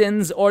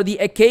seasons or the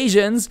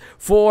occasions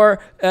for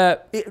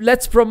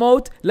let's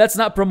promote, let's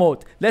not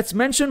promote, let's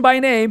mention by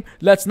name,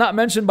 let's not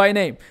mention by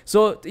name?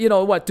 So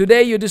what,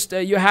 today you just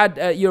you had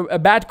a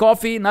bad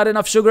coffee, not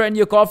enough sugar in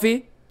your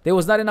coffee, there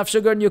was not enough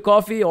sugar in your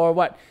coffee, or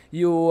what,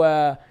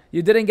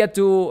 you didn't get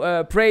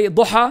to pray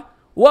duha.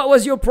 What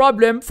was your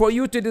problem for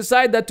you to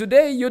decide that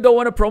today you don't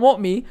want to promote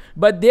me,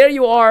 but there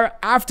you are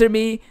after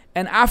me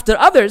and after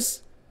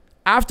others,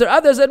 and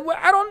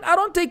I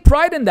don't take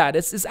pride in that.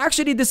 It's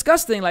actually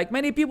disgusting. Like,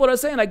 many people are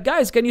saying, like,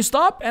 guys, can you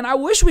stop? And I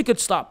wish we could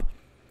stop.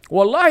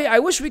 Wallahi, I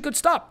wish we could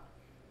stop.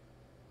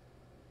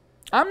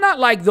 I'm not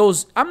like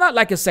those. I'm not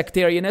like a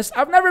sectarianist.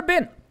 I've never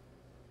been.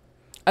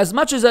 As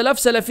much as I love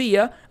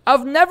Salafiyah,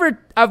 I've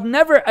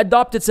never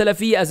adopted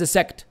Salafiyah as a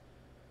sect.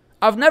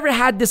 I've never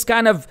had this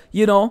kind of,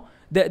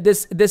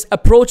 this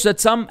approach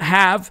that some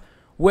have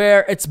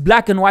where it's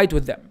black and white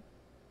with them.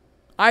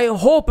 I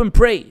hope and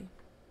pray,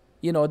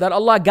 that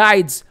Allah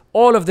guides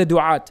all of the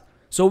du'at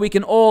so we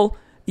can all,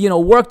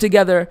 work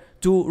together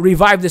to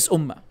revive this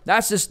ummah.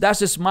 That's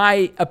just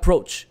my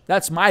approach.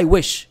 That's my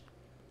wish.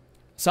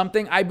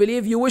 Something I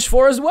believe you wish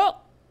for as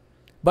well.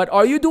 But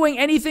are you doing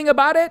anything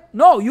about it?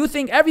 No, you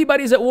think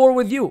everybody's at war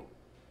with you.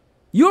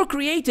 You're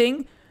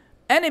creating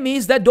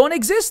enemies that don't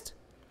exist.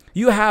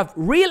 You have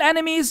real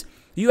enemies.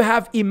 You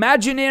have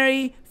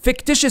imaginary,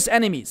 fictitious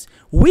enemies.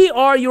 We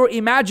are your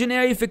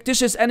imaginary,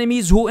 fictitious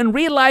enemies who in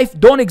real life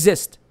don't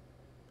exist.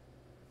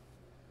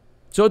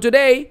 So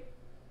today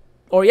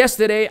or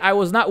yesterday, I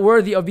was not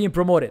worthy of being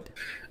promoted.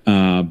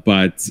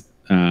 But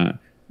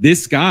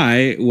this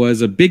guy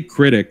was a big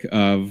critic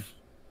of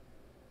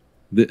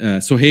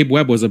Sohaib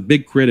Webb was a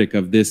big critic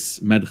of this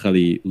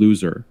Madkhali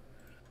loser.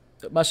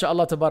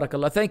 MashaAllah,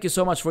 tabarakallah. Thank you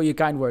so much for your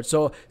kind words.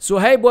 So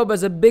Suhaib Webb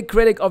is a big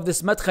critic of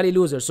this Madkhali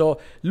loser. So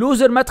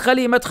loser,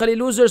 Madkhali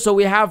loser. So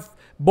we have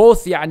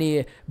both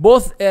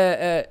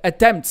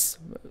attempts,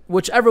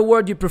 whichever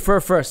word you prefer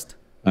first.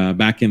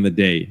 Back in the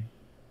day.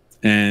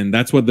 And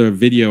that's what the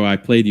video I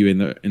played you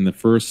in the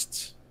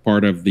first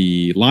part of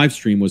the live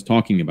stream was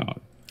talking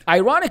about.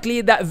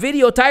 Ironically, that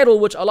video title,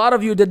 which a lot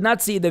of you did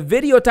not see, the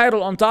video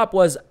title on top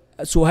was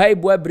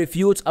Suhaib Webb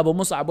refutes Abu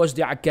Mussab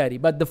Wajdi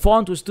Akkari, but the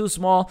font was too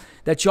small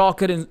that y'all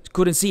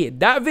couldn't see it.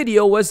 That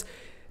video was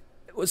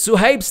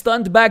Suhaib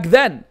stunned back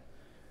then,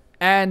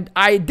 and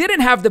I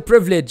didn't have the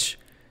privilege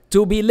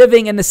to be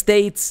living in the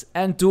States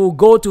and to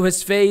go to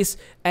his face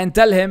and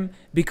tell him,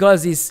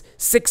 because he's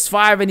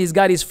 6'5" and he's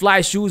got his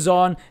fly shoes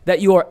on,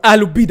 that you are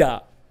Ahlul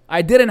Bidah.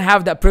 I didn't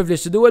have that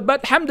privilege to do it,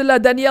 but alhamdulillah,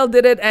 Daniel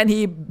did it, and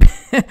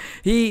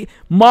he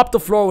mopped the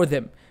floor with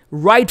him,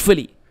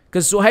 rightfully,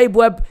 because Suhaib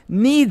Webb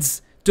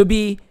needs to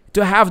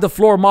have the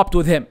floor mopped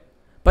with him.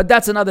 But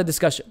that's another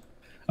discussion.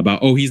 About,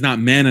 oh, he's not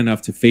man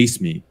enough to face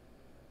me.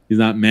 He's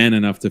not man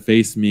enough to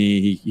face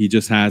me. He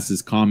just has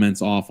his comments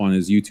off on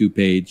his YouTube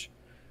page.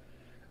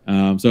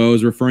 So I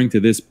was referring to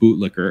this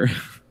bootlicker.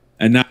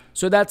 And now,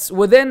 so that's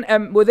within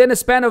a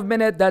span of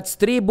minute, that's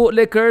 3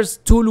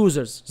 bootlickers, 2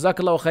 losers.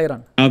 Jazakallahu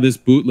khairan. Now this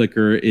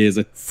bootlicker is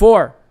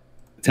 4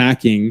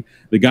 attacking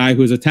the guy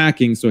who's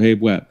attacking Sohaib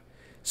Webb.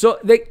 So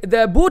the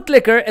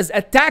bootlicker is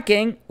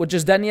attacking, which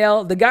is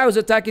Danielle, the guy who's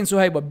attacking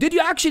Suhaib Webb. Did you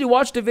actually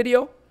watch the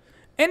video?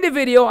 In the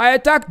video, I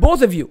attacked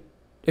both of you,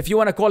 if you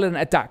want to call it an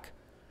attack.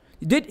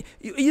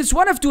 It's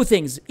one of two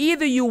things.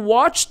 Either you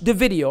watched the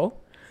video,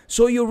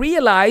 so you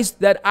realized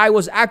that I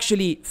was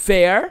actually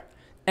fair,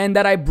 and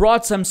that I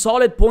brought some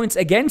solid points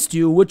against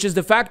you, which is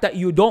the fact that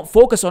you don't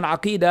focus on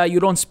Aqidah, you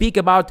don't speak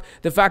about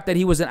the fact that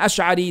he was an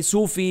Ash'ari,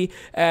 Sufi,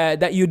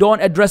 that you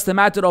don't address the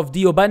matter of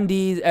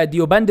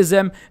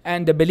Deobandism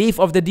and the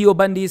belief of the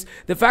Deobandis,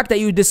 the fact that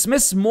you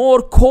dismiss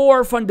more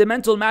core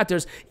fundamental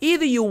matters.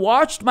 Either you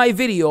watched my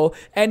video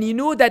and you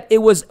knew that it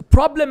was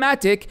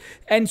problematic,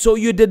 and so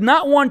you did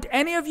not want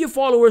any of your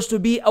followers to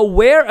be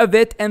aware of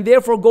it, and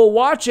therefore go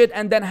watch it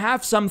and then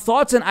have some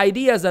thoughts and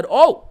ideas that,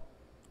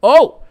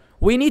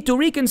 we need to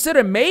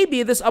reconsider.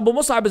 Maybe this Abu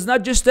Mus'ab is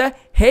not just a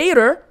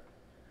hater.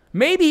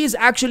 Maybe he's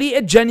actually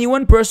a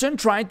genuine person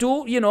trying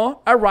to,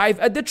 arrive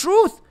at the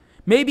truth.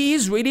 Maybe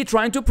he's really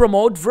trying to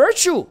promote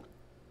virtue.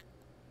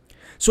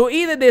 So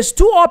either there's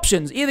 2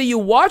 options. Either you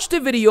watched the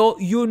video,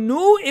 you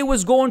knew it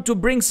was going to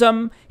bring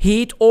some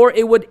heat, or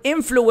it would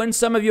influence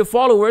some of your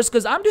followers,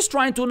 because I'm just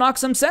trying to knock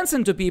some sense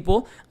into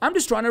people. I'm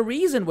just trying to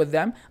reason with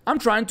them. I'm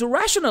trying to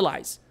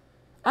rationalize.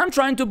 I'm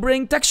trying to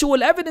bring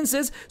textual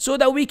evidences so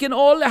that we can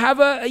all have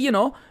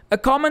a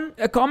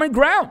common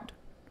ground.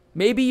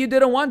 Maybe you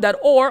didn't want that.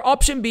 Or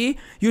option B,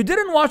 you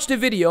didn't watch the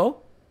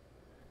video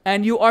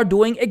and you are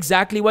doing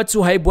exactly what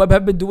Suhaib Webb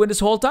have been doing this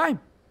whole time.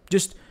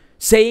 Just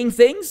saying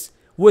things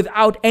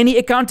without any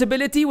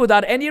accountability,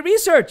 without any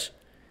research.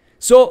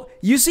 So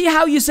you see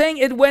how you're saying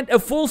it went a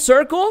full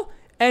circle,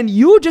 and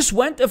you just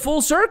went a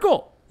full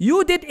circle.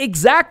 You did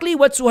exactly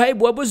what Suhaib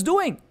Webb was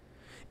doing.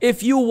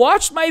 If you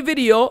watched my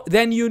video,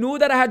 then you knew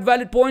that I had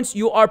valid points.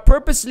 You are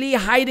purposely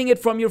hiding it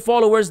from your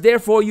followers.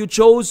 Therefore, you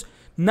chose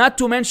not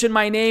to mention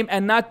my name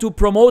and not to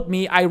promote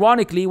me,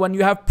 ironically, when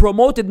you have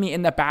promoted me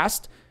in the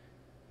past.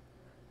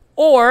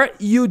 Or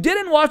you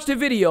didn't watch the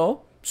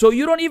video, so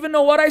you don't even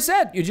know what I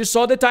said. You just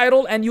saw the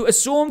title and you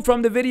assumed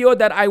from the video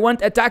that I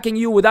went attacking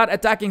you without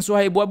attacking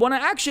Suhaib Webb, when I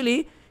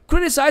actually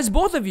criticized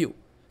both of you.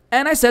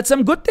 And I said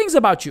some good things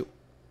about you.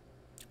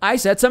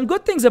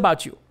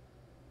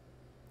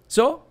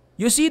 So,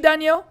 you see,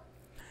 Daniel?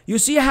 You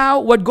see how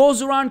what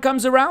goes around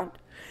comes around?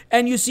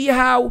 And you see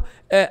how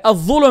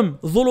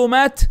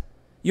ظulumat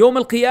yawm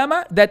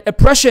al-qiyamah, that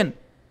oppression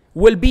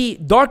will be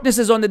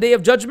darknesses on the day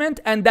of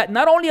judgment, and that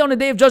not only on the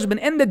day of judgment,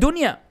 in the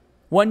dunya,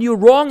 when you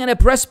wrong and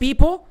oppress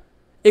people,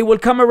 it will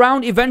come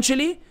around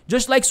eventually,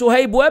 just like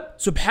Suhaib Webb.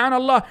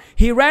 Subhanallah,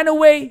 he ran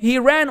away, he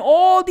ran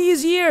all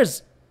these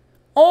years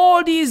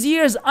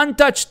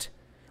untouched,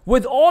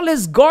 with all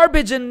his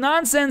garbage and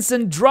nonsense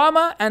and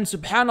drama, and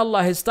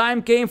subhanallah, his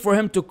time came for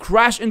him to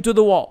crash into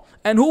the wall.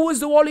 And who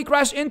was the wall he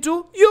crashed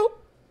into? You.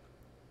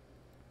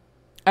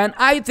 And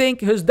I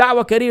think his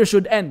da'wah career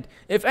should end.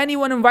 If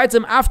anyone invites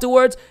him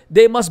afterwards,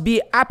 they must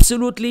be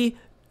absolutely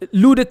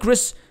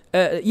ludicrous,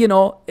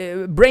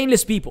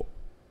 brainless people.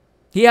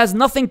 He has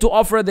nothing to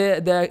offer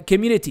the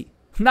community.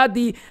 Not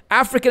the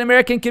African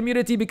American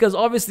community, because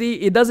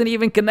obviously it doesn't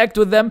even connect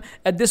with them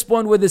at this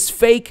point with his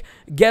fake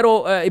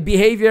ghetto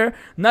behavior.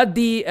 Not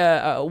the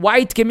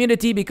white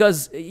community,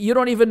 because you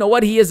don't even know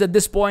what he is at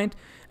this point.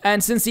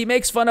 And since he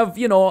makes fun of,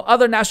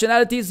 other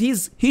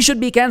nationalities, he should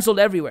be cancelled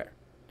everywhere.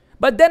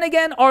 But then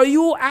again, are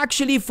you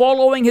actually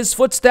following his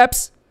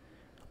footsteps?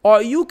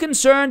 Are you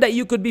concerned that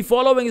you could be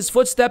following his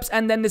footsteps,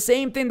 and then the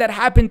same thing that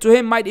happened to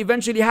him might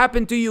eventually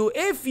happen to you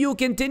if you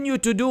continue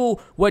to do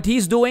what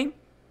he's doing?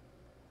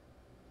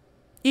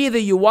 Either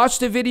you watched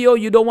the video,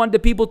 you don't want the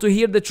people to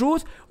hear the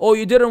truth, or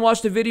you didn't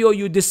watch the video,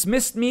 you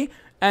dismissed me,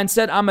 and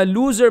said I'm a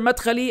loser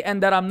madkhali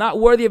and that I'm not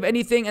worthy of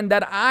anything and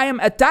that I am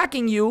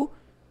attacking you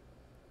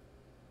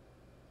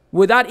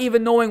without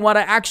even knowing what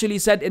I actually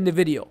said in the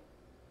video.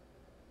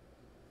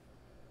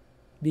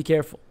 Be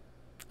careful.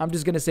 I'm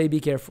just going to say be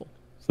careful.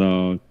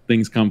 So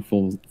things come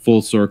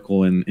full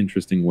circle in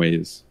interesting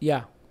ways.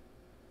 Yeah.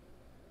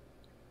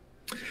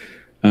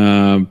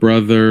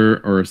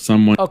 Brother or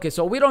someone. Okay,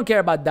 so we don't care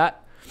about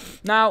that.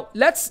 Now,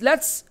 let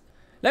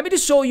me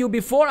just show you,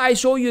 before I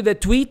show you the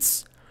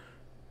tweets,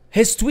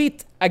 his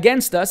tweet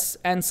against us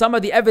and some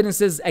of the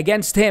evidences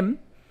against him,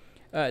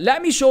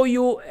 let me show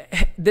you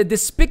the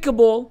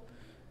despicable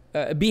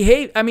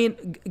behavior. I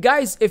mean,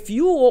 guys, if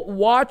you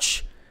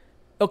watch,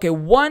 okay,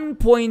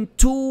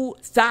 1.2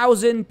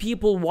 thousand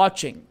people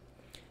watching,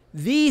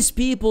 these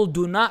people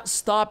do not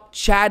stop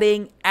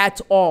chatting at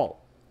all.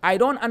 I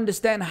don't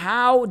understand,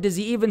 how does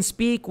he even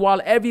speak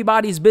while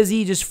everybody's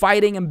busy just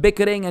fighting and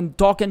bickering and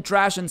talking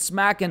trash and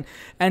smack and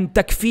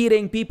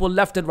takfiring people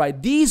left and right.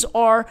 This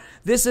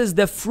is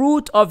the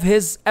fruit of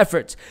his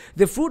efforts.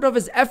 The fruit of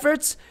his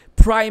efforts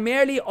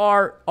primarily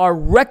are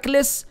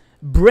reckless,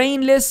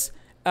 brainless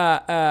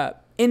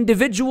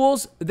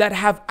individuals that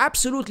have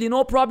absolutely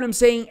no problem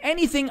saying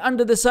anything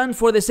under the sun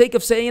for the sake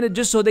of saying it,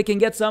 just so they can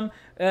get some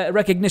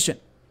recognition.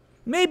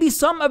 Maybe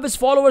some of his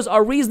followers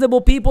are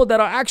reasonable people that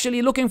are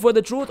actually looking for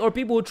the truth, or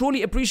people who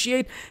truly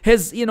appreciate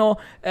his,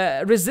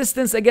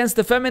 resistance against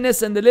the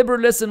feminists and the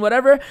liberalists and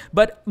whatever.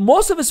 But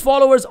most of his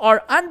followers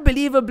are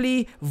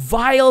unbelievably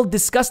vile,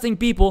 disgusting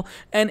people.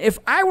 And if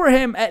I were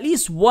him, at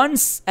least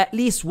once,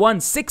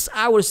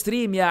 6-hour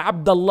stream, ya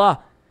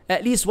Abdullah,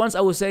 at least once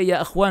I would say,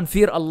 ya akhwan,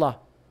 fear Allah.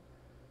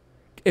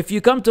 If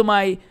you come to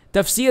my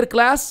tafsir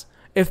class,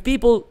 if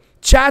people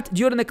chat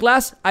during the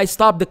class, I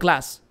stop the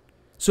class,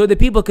 so the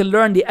people can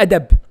learn the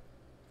adab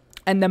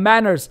and the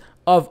manners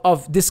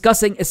of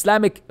discussing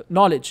Islamic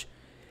knowledge.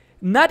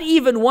 Not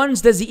even once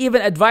does he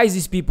even advise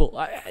these people.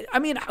 I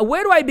mean,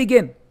 where do I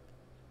begin?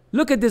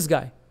 Look at this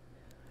guy.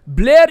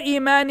 Blair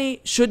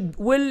Imani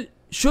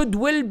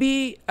will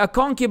be a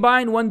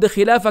concubine when the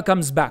Khilafah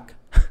comes back.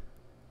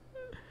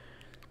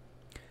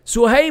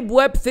 Suhaib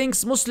Webb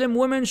thinks Muslim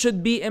women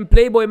should be in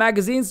Playboy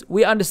magazines.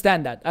 We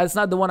understand that. That's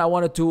not the one I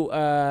wanted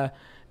to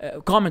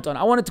comment on.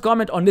 I wanted to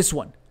comment on this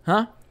one.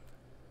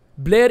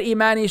 Blair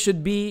Imani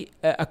should be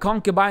a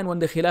concubine when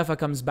the Khilafah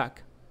comes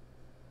back.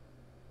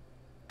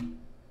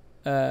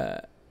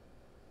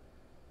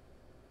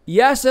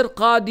 Yasser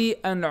Qadi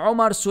and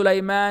Umar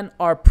Sulaiman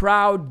are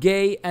proud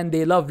gay and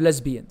they love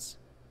lesbians.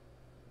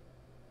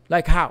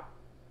 Like how?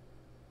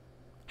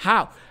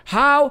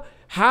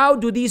 How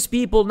do these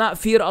people not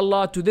fear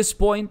Allah to this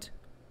point?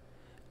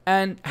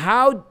 And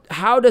how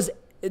does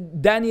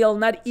Daniel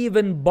not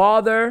even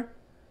bother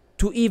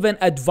to even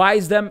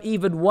advise them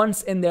even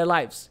once in their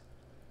lives?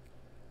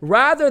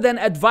 Rather than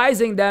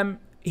advising them,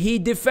 he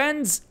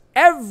defends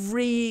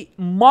every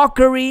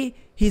mockery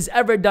he's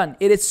ever done.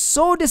 It is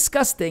so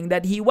disgusting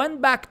that he went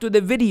back to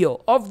the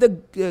video of the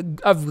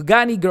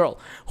Afghani girl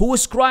who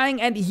was crying,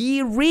 and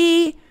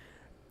he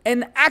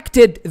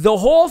enacted the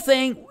whole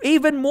thing,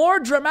 even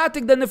more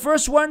dramatic than the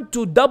first one,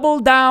 to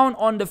double down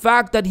on the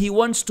fact that he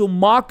wants to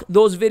mock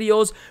those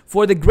videos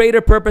for the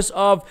greater purpose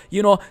of,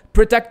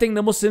 protecting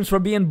the Muslims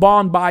from being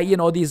bombed by,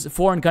 these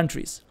foreign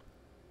countries.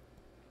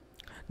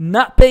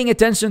 Not paying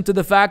attention to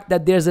the fact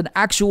that there's an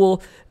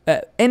actual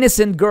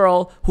innocent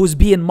girl who's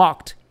being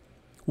mocked.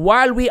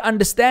 While we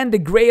understand the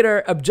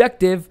greater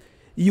objective,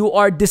 you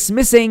are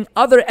dismissing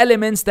other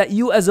elements that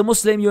you as a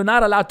Muslim, you're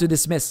not allowed to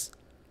dismiss.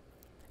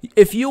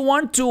 If you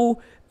want to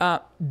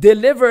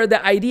deliver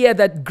the idea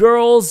that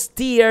girls'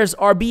 tears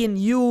are being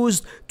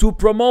used to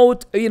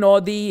promote,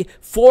 the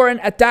foreign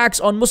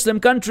attacks on Muslim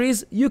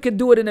countries, you can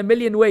do it in a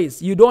million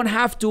ways. You don't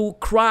have to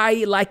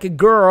cry like a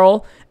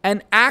girl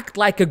and act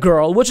like a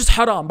girl, which is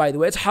haram, by the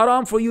way. It's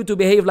haram for you to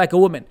behave like a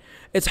woman.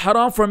 It's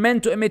haram for men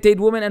to imitate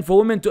women and for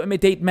women to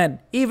imitate men,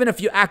 even if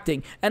you're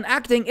acting. And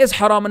acting is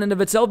haram in and of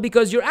itself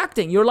because you're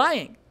acting, you're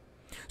lying.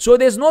 So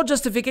there's no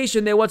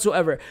justification there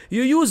whatsoever.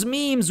 You use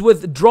memes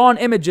with drawn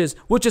images,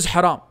 which is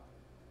haram.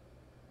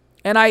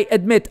 And I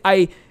admit,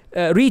 I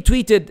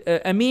retweeted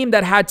a meme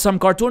that had some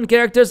cartoon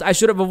characters. I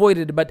should have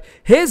avoided it. But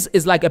his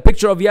is like a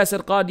picture of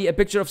Yasser Qadi, a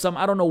picture of some,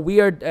 I don't know,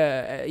 weird,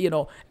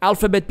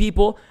 alphabet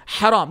people.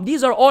 Haram.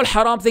 These are all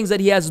haram things that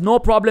he has no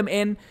problem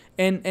in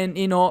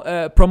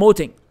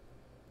promoting.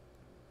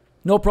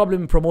 No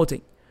problem in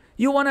promoting.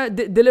 You want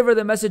to deliver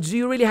the message. Do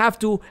you really have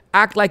to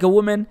act like a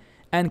woman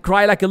and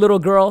cry like a little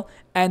girl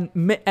and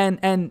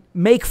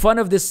make fun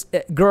of this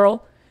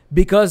girl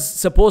because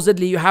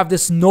supposedly you have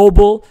this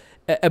noble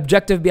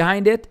objective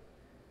behind it?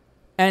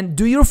 And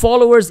do your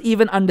followers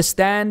even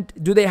understand?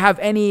 Do they have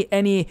any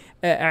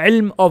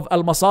ilm of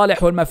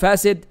al-masalih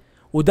wal-mafasid?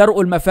 وَدَرْءُ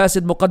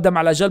الْمَفَاسِدْ مُقَدَّمْ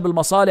عَلَى جَلْبِ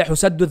الْمَصَالِحِ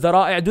وَسَدُّ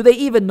الذَّرَائِعِ. Do they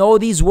even know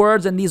these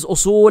words and these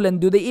usul, and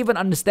do they even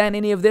understand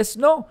any of this?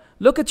 No.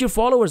 Look at your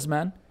followers,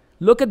 man.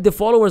 Look at the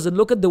followers and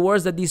look at the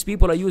words that these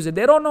people are using.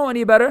 They don't know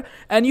any better,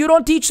 and you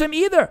don't teach them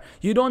either.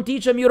 You don't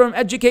teach them, you don't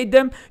educate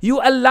them.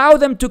 You allow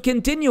them to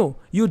continue.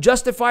 You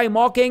justify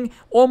mocking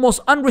almost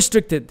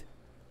unrestricted.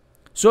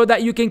 so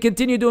that you can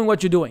continue doing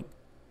what you're doing.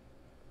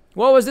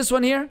 What was this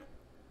one here?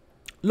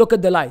 Look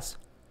at the lies.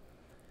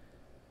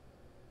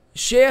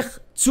 Sheikh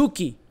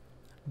Tsuki,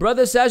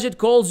 Brother Sajid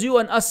calls you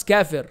and us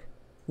kafir.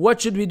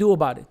 What should we do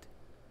about it?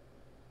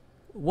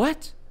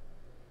 What?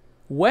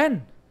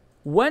 When?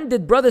 When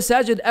did Brother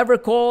Sajid ever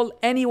call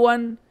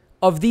anyone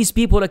of these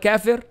people a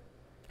kafir?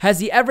 Has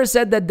he ever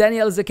said that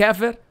Daniel is a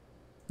kafir?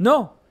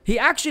 No. He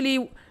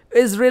actually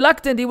is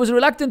reluctant. He was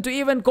reluctant to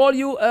even call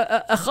you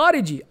a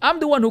khariji. I'm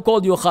the one who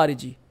called you a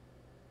khariji.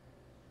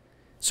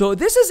 So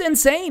this is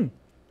insane.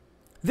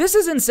 This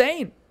is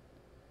insane.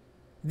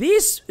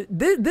 This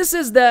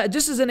is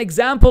just as an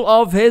example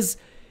of his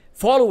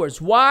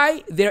followers.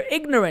 Why? They're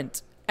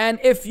ignorant. And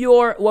if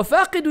you're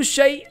وَفَاقِدُ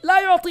الشَّيْء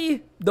لَا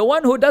يُعْطِيهِ, the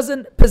one who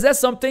doesn't possess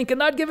something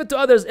cannot give it to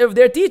others. If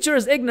their teacher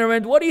is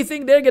ignorant, what do you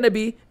think they're going to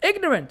be?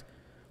 Ignorant.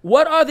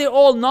 What are they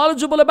all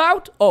knowledgeable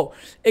about? Oh,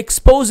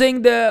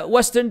 exposing the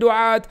Western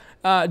du'at,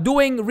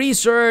 doing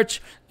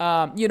research,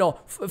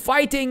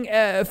 fighting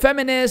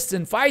feminists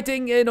and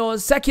fighting,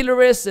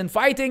 secularists and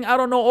fighting, I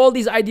don't know, all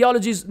these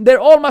ideologies. They're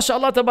all,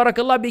 mashallah,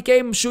 tabarakallah,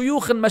 became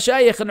shuyukh and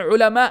mashayikh and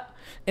ulama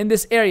in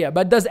this area.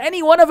 But does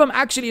any one of them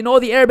actually know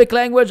the Arabic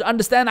language,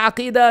 understand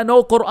aqidah,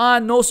 know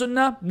Quran, know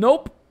sunnah?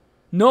 Nope.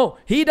 No,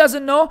 he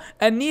doesn't know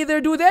and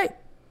neither do they.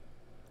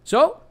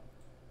 So,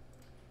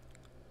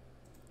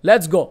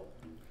 let's go.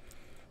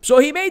 So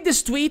he made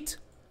this tweet.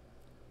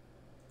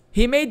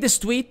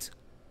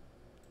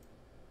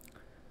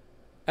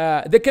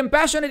 The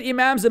compassionate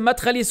Imams and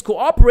Madkhalis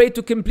cooperate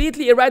to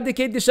completely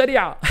eradicate the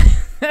Sharia.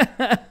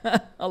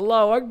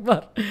 Allahu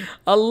Akbar.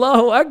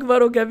 Allahu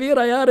Akbar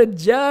kabira ya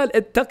Rajal.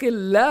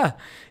 Ittaqillah.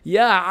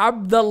 Ya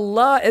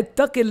Abdullah.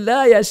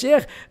 Ittaqillah ya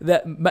Sheikh.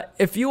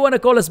 If you want to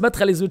call us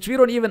Madkhalis, which we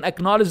don't even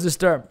acknowledge this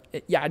term.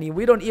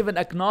 We don't even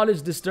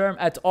acknowledge this term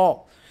at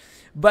all.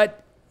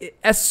 But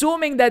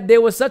assuming that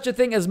there was such a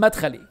thing as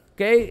Madkhali,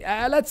 okay,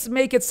 let's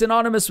make it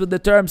synonymous with the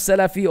term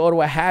Salafi or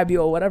Wahhabi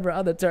or whatever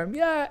other term.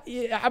 Yeah,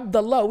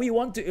 Abdullah, we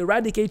want to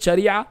eradicate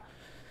Sharia.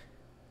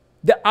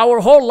 Our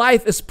whole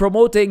life is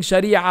promoting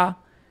Sharia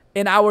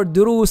in our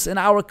durus, in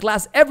our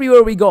class,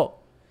 everywhere we go.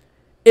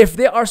 If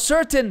there are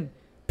certain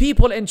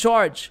people in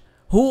charge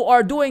who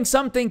are doing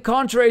something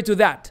contrary to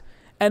that,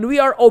 and we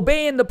are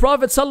obeying the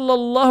Prophet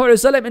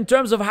ﷺ in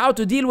terms of how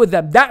to deal with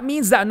them, that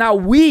means that now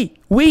we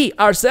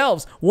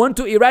ourselves want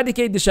to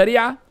eradicate the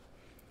Sharia.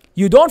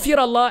 You don't fear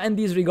Allah in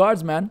these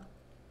regards, man.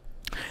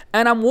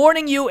 And I'm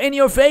warning you in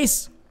your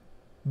face,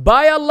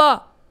 by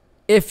Allah,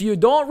 if you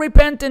don't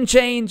repent and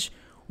change,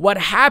 what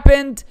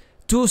happened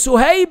to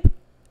Suhaib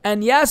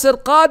and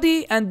Yasir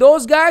Qadi and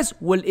those guys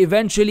will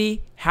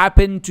eventually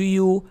happen to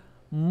you.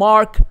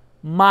 Mark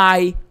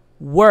my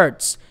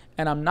words.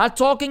 And I'm not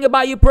talking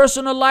about your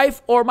personal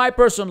life or my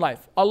personal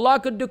life. Allah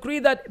could decree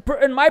that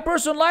in my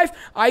personal life,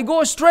 I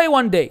go astray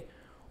one day.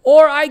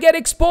 Or I get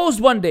exposed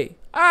one day.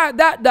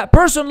 That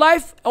personal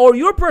life or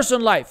your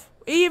personal life.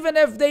 Even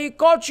if they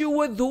caught you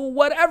with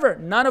whatever.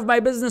 None of my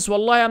business.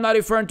 Wallahi, I'm not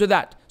referring to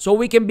that. So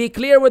we can be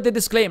clear with the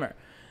disclaimer.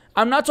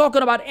 I'm not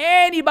talking about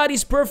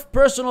anybody's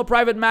personal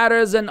private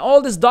matters and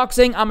all this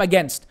doxing. I'm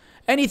against.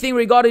 Anything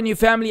regarding your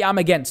family, I'm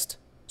against.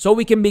 So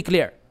we can be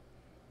clear.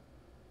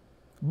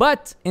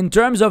 But in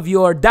terms of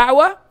your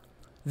da'wah,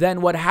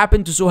 then what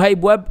happened to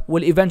Suhaib Webb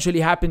will eventually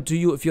happen to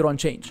you if you don't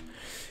change.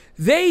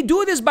 They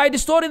do this by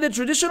distorting the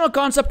traditional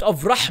concept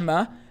of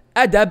rahmah,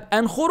 adab,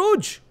 and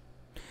khuruj.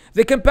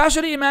 The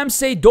compassionate Imams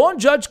say, don't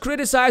judge,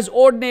 criticize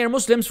ordinary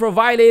Muslims for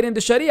violating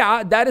the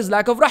Sharia. That is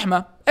lack of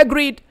rahmah.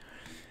 Agreed.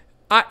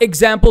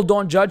 Example,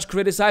 don't judge,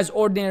 criticize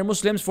ordinary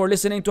Muslims for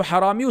listening to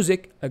haram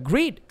music.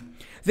 Agreed.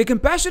 The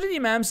compassionate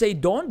Imams say,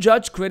 don't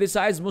judge,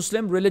 criticize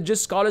Muslim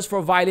religious scholars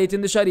for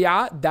violating the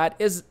Sharia. That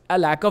is a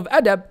lack of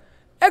adab.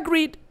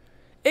 Agreed.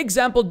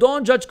 Example,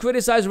 don't judge,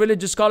 criticize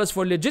religious scholars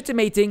for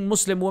legitimating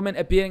Muslim women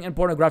appearing in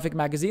pornographic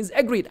magazines.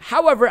 Agreed.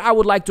 However, I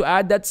would like to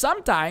add that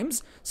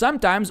sometimes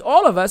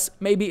all of us,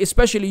 maybe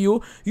especially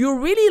you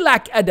really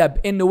lack adab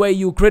in the way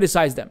you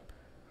criticize them.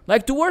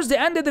 Like towards the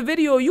end of the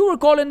video, you were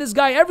calling this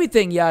guy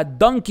everything. Ya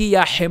donkey,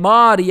 ya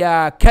himar,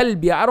 ya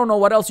kalb, ya I don't know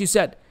what else you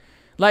said.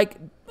 Like,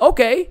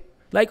 okay,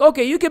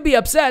 you can be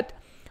upset,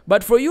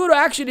 but for you to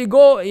actually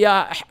go,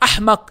 ya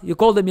ahmaq, you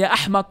call them ya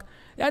ahmaq,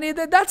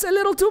 that's a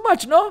little too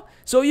much, no?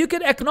 So you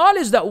can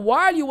acknowledge that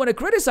while you want to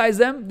criticize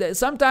them,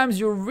 sometimes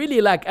you really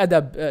lack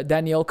adab,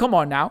 Daniel. Come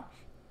on now.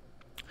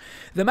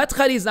 The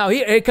Madkhalis, now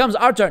here comes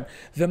our turn.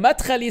 The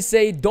Madkhalis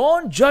say,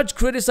 don't judge,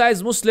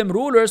 criticize Muslim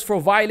rulers for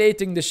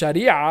violating the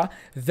Sharia.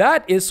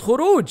 That is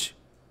khuruj.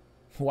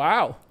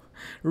 Wow.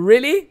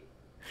 Really?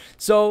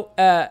 So,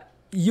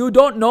 you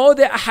don't know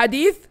the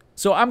hadith?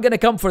 So I'm going to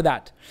come for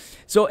that.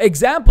 So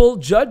example,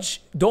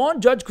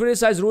 don't judge,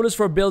 criticize rulers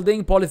for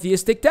building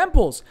polytheistic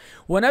temples.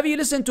 Whenever you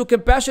listen to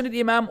compassionate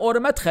Imam or a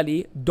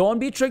Madkhali, don't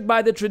be tricked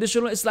by the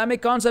traditional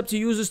Islamic concepts he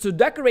uses to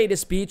decorate his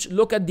speech.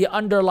 Look at the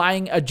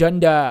underlying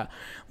agenda.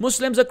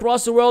 Muslims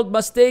across the world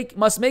must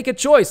make a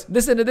choice.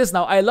 Listen to this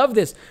now. I love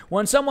this.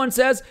 When someone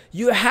says,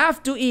 you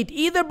have to eat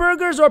either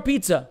burgers or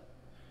pizza.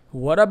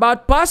 What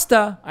about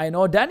pasta? I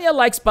know Daniel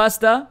likes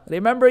pasta.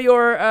 Remember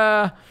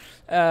your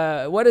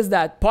what is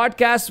that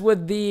podcast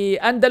with the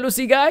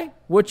Andalusi guy,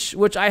 which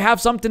I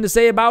have something to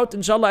say about,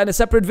 inshallah, in a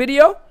separate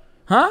video?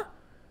 Huh?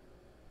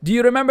 Do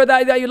you remember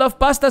that you love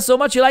pasta so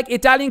much you like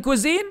Italian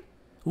cuisine?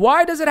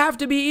 Why does it have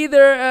to be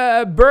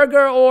either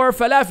burger or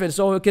falafel?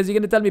 So, because you're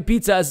going to tell me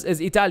pizza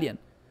is Italian.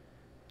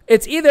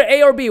 It's either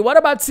A or B. What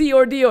about C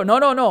or D?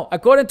 No.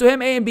 According to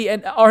him, A and B.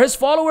 And are his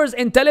followers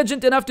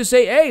intelligent enough to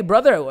say, hey,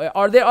 brother,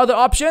 are there other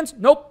options?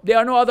 Nope, there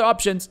are no other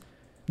options.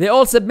 They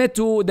all submit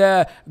to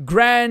the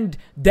Grand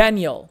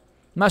Daniel.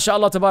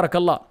 MashaAllah,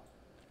 tabarakallah.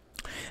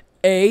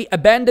 A,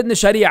 abandon the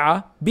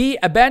Sharia. B,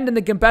 abandon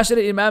the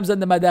compassionate Imams and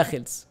the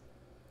Madakhils.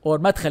 Or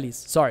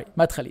Madkhalis. Sorry,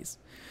 Madkhalis.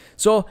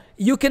 So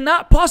you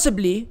cannot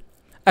possibly,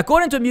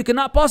 according to him, you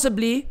cannot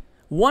possibly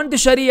want the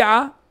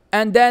Sharia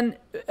and then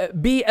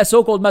be a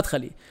so-called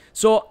Madkhali.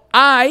 So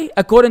I,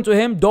 according to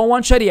him, don't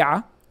want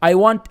Sharia. I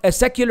want a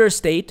secular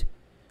state.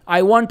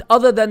 I want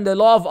other than the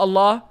law of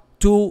Allah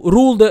to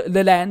rule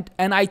the land.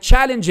 And I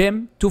challenge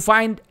him to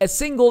find a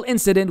single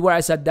incident where I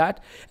said that.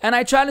 And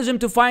I challenge him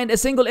to find a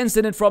single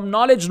incident from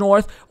Knowledge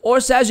North or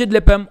Sajid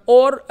Lipam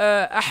or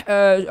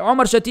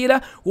Omar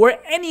Shatila where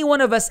any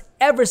one of us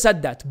ever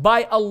said that.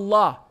 By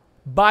Allah.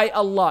 By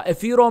Allah.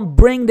 If you don't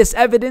bring this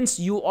evidence,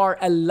 you are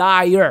a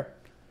liar.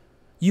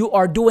 You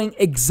are doing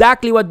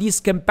exactly what these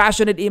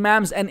compassionate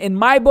imams, and in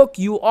my book,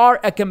 you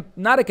are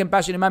not a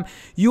compassionate imam,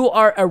 you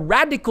are a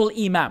radical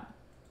imam.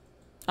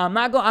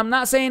 I'm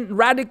not saying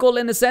radical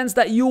in the sense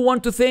that you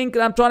want to think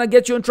that I'm trying to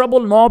get you in trouble.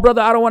 No,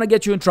 brother, I don't want to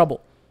get you in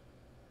trouble.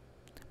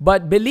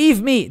 But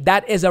believe me,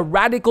 that is a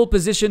radical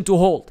position to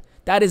hold.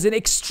 That is an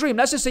extreme.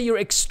 Let's just say you're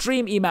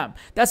extreme imam.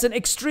 That's an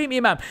extreme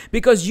imam.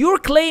 Because you're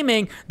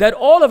claiming that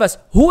all of us,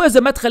 who is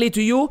a madkhali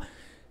to you?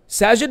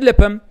 Sajid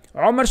Lipam,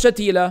 Umar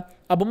Shatila,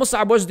 Abu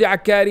Mussab Wajdi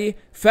Akkari,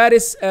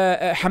 Faris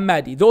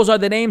Hammadi. Those are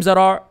the names that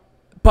are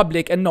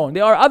public and known.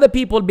 There are other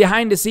people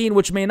behind the scene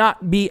which may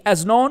not be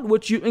as known,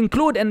 which you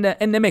include in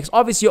the mix.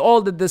 Obviously,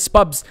 all the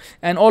spubs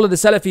and all of the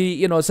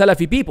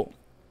Salafi people.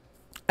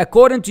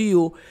 According to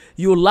you,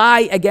 you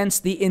lie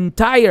against the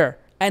entire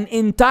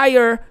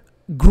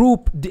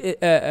group,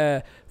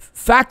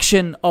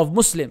 faction of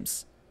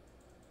Muslims,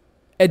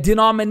 a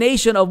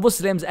denomination of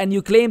Muslims, and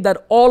you claim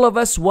that all of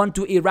us want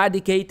to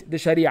eradicate the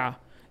Sharia.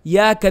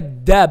 Ya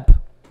kaddab.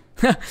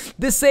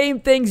 The same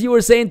things you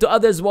were saying to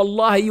others,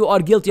 wallahi, you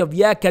are guilty of.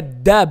 Ya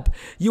kaddab.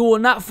 You will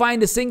not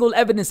find a single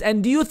evidence.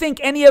 And do you think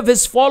any of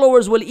his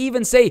followers will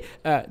even say,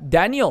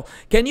 Daniel,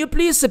 can you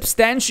please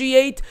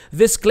substantiate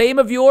this claim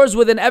of yours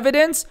with an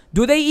evidence?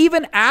 Do they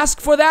even ask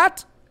for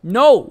that?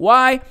 No.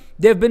 Why?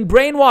 They've been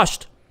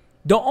brainwashed.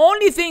 The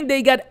only thing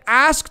they get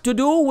asked to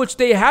do, which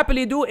they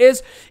happily do,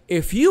 is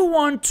if you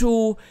want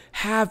to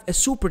have a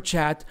super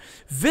chat,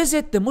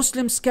 visit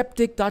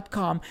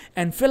themuslimskeptic.com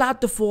and fill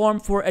out the form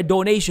for a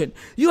donation.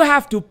 You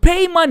have to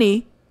pay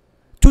money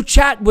to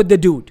chat with the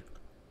dude.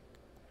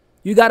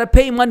 You gotta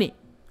pay money.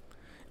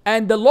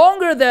 And the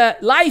longer the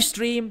live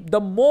stream, the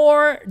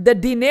more the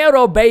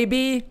dinero,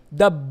 baby,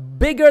 the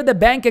bigger the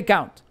bank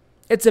account.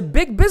 It's a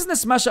big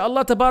business,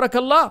 mashallah,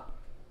 tabarakallah.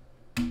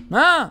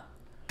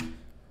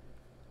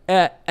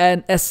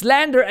 And a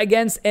slander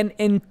against an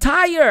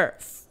entire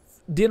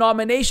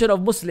denomination of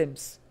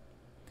Muslims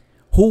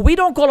who we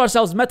don't call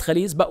ourselves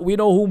madkhalis, but we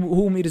know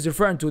whom he is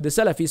referring to, the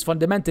Salafis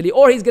fundamentally.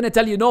 Or he's going to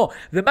tell you, no,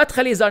 the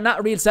madkhalis are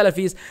not real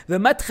Salafis. The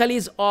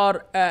madkhalis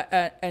are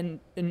an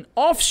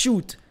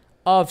offshoot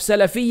of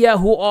Salafiyya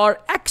who are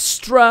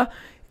extra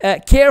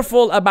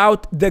careful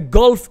about the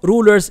Gulf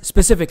rulers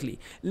specifically.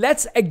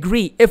 Let's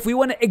agree, if we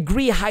want to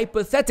agree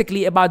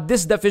hypothetically about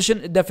this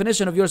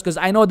definition of yours, because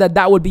I know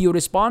that would be your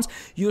response,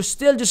 you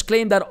still just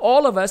claim that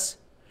all of us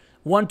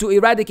want to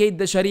eradicate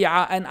the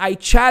Sharia, and I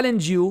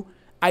challenge you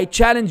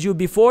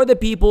before the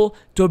people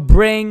to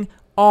bring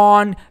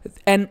on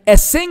a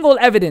single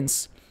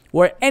evidence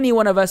where any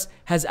one of us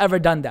has ever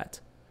done that.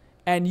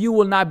 And you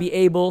will not be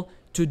able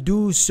to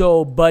do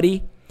so,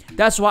 buddy.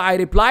 That's why I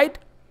replied,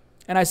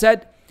 and I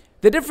said,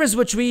 the difference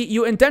which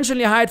you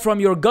intentionally hide from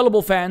your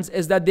gullible fans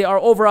is that there are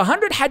over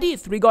 100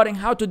 hadith regarding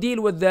how to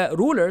deal with the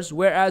rulers,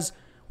 whereas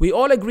we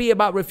all agree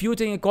about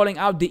refuting and calling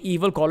out the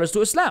evil callers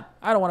to Islam.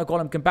 I don't want to call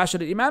them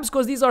compassionate imams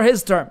because these are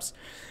his terms.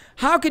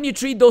 How can you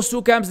treat those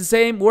two camps the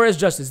same? Where is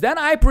justice? Then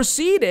I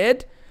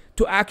proceeded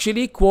to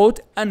actually quote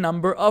a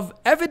number of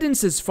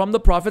evidences from the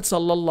Prophet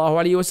sallallahu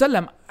alaihi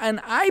wasallam, and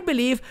I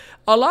believe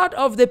a lot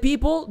of the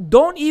people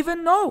don't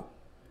even know.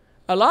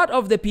 A lot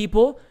of the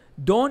people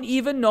don't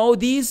even know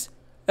these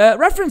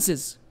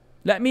references.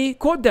 Let me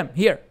quote them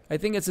here. I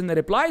think it's in the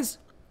replies.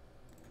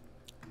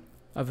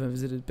 I've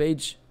visited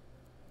page.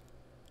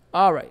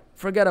 All right,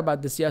 forget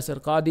about this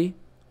Yasir Qadi.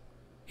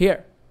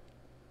 Here.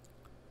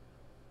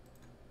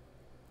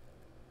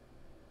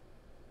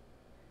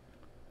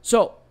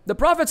 So, the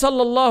Prophet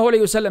sallallahu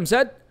alaihi wasallam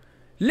said,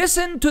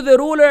 listen to the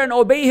ruler and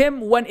obey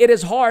him when it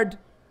is hard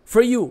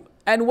for you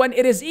and when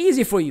it is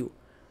easy for you,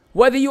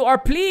 whether you are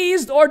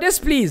pleased or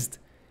displeased,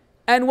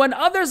 and when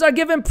others are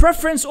given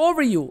preference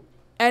over you,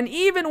 and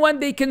even when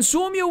they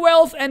consume your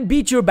wealth and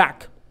beat your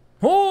back.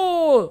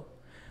 Oh,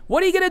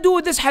 What are you going to do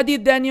with this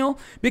hadith, Daniel?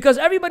 Because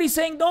everybody's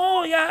saying,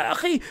 no, ya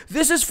akhi,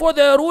 this is for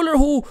the ruler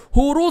who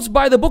rules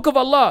by the book of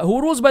Allah,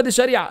 who rules by the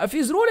Sharia. If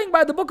he's ruling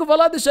by the book of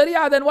Allah, the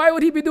Sharia, then why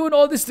would he be doing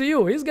all this to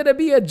you? He's going to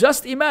be a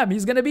just imam.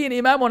 He's going to be an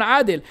imam on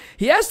adil.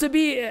 He has to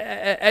be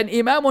an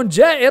imam on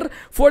ja'ir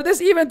for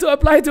this even to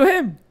apply to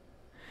him.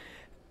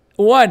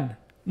 1.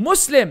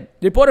 Muslim,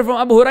 reported from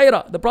Abu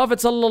Hurairah, the Prophet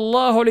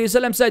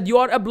ﷺ said, you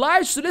are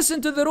obliged to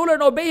listen to the ruler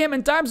and obey him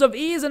in times of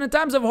ease and in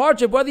times of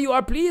hardship, whether you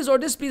are pleased or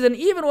displeased, and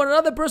even when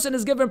another person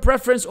is given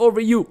preference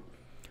over you.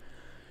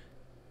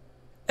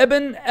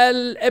 Ibn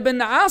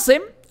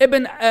Asim,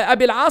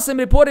 Abi al-Asim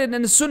reported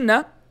in the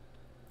Sunnah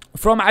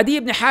from Adi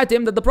ibn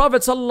Hatim that the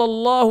Prophet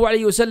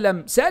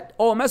ﷺ said,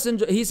 O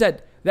Messenger, he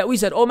said, that we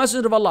said, O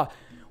Messenger of Allah,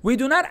 we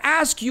do not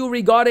ask you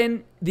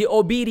regarding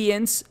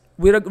obedience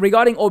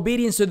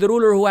to the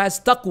ruler who has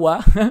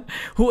taqwa,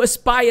 who is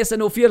pious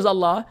and who fears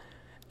Allah,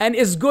 and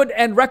is good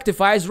and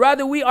rectifies.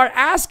 Rather, we are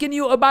asking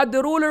you about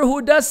the ruler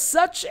who does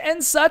such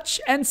and such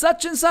and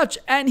such and such.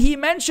 And he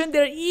mentioned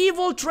their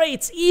evil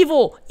traits,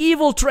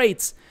 evil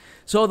traits.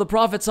 So the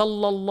Prophet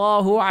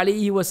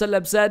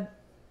ﷺ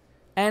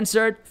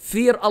answered,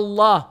 fear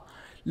Allah,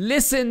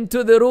 listen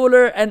to the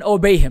ruler and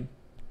obey him.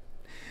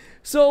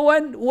 So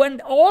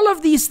when all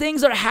of these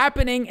things are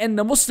happening in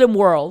the Muslim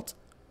world,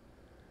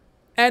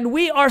 and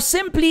we are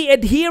simply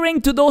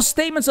adhering to those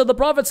statements of the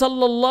Prophet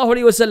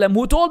ﷺ,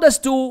 who told us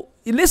to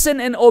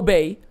listen and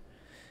obey.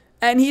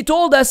 And he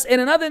told us in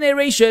another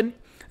narration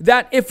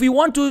that if we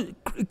want to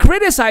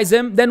criticize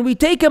him, then we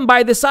take him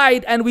by the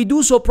side and we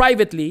do so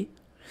privately.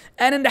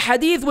 And in the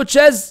hadith which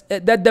says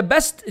that the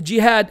best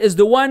jihad is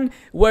the one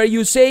where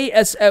you say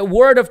as a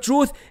word of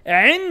truth,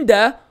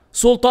 عند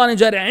Sultan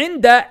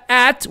Inda,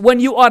 at, when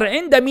you are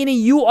inda, meaning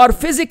you are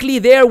physically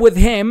there with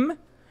him,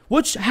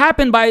 which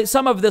happened by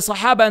some of the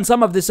Sahaba and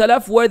some of the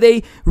Salaf, where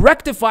they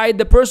rectified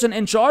the person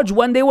in charge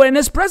when they were in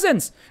his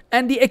presence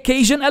and the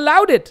occasion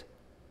allowed it.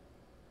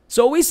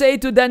 So we say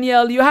to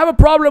Daniel, you have a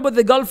problem with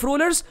the Gulf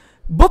rulers?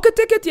 Book a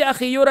ticket, ya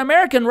akhi. You're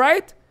American,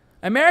 right?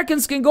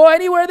 Americans can go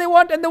anywhere they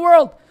want in the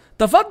world.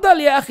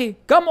 Tafaddal, ya akhi.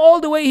 Come all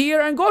the way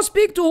here and go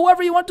speak to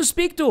whoever you want to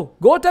speak to.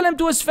 Go tell him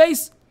to his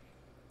face.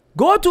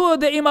 Go to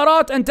the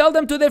Emirat and tell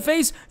them to their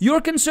face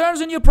your concerns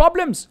and your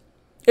problems.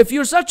 If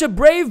you're such a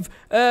brave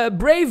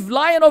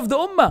lion of the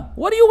ummah,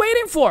 what are you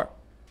waiting for?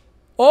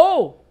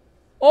 Oh,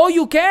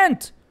 you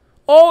can't.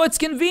 Oh, it's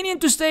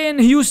convenient to stay in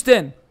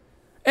Houston,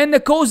 in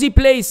the cozy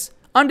place,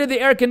 under the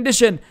air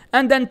condition,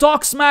 and then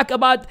talk smack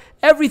about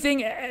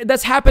everything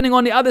that's happening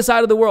on the other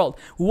side of the world.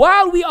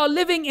 While we are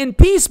living in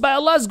peace by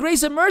Allah's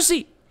grace and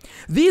mercy.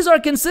 These are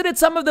considered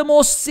some of the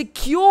most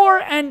secure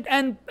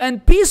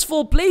and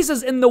peaceful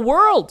places in the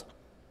world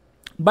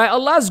by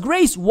Allah's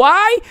grace.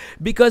 Why?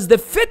 Because the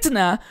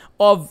fitna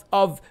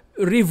of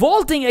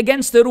revolting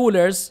against the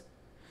rulers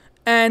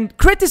and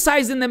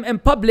criticizing them in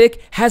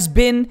public has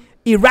been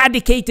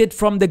eradicated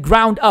from the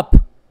ground up.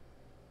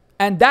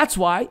 And that's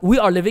why we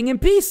are living in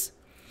peace.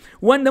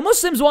 When the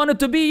Muslims wanted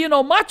to be,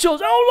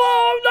 machos,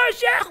 Allah,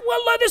 Sheikh,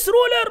 wallah, this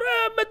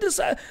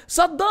ruler,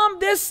 Saddam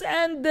this,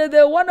 and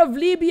the one of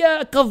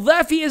Libya,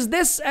 Gaddafi is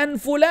this, and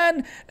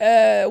Fulan,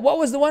 what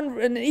was the one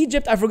in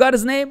Egypt? I forgot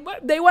his name.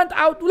 They went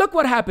out. Look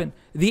what happened.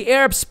 The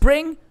Arab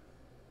Spring,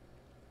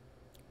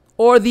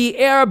 or the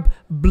Arab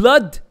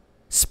blood,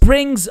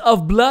 springs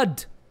of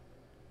blood.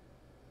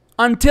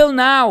 Until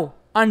now,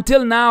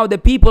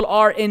 the people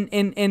are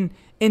in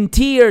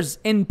tears,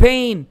 in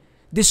pain,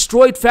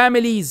 destroyed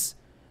families.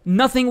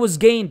 Nothing was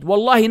gained.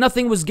 Wallahi,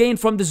 nothing was gained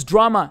from this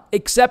drama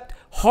except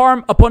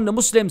harm upon the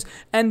Muslims.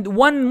 And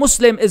one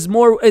Muslim is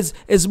more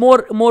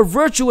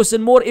virtuous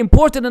and more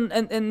important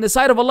in the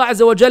sight of Allah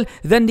Azza wa Jal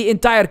than the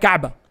entire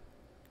Kaaba.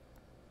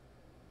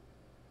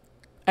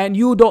 And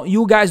you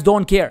guys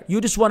don't care.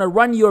 You just want to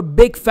run your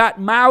big fat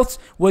mouths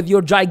with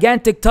your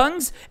gigantic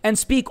tongues and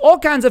speak all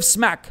kinds of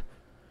smack.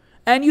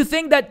 And you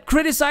think that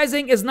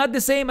criticizing is not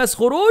the same as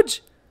khuruj?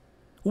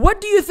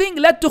 What do you think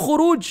led to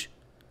khuruj?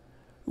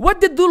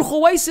 What did Dhul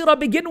Khuwaisira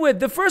begin with?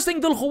 The first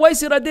thing Dhul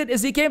Khuwaisira did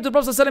is he came to the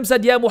Prophet and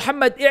said, Ya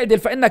Muhammad, i'dil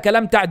fa'innaka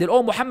lam ta'dil.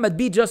 Oh Muhammad,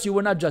 be just, you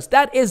were not just.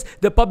 That is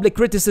the public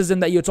criticism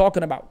that you're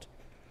talking about.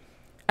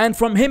 And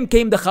from him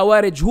came the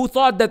Khawarij, who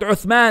thought that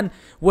Uthman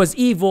was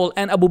evil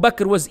and Abu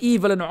Bakr was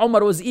evil and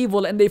Umar was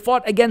evil, and they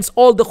fought against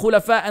all the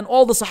Khulafa and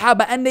all the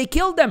Sahaba, and they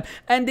killed them,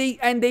 and they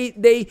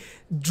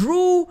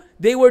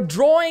were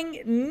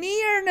drawing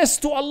nearness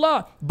to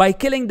Allah by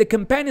killing the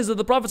companions of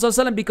the Prophet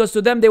ﷺ, because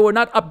to them they were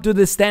not up to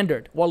the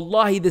standard.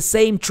 Wallahi, the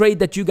same trait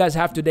that you guys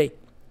have today.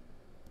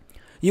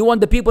 You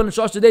want the people in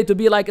charge today to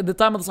be like at the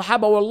time of the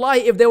Sahaba.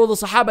 Wallahi, if they were the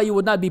Sahaba, you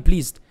would not be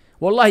pleased.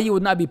 Wallahi, you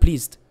would not be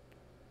pleased.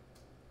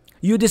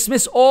 You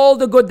dismiss all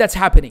the good that's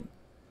happening.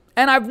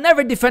 And I've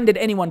never defended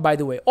anyone, by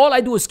the way. All I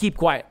do is keep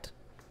quiet.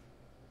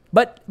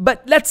 But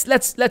let's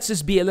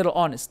just be a little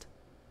honest.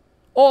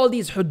 All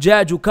these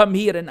Hujjaj who come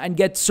here and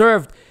get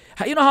served.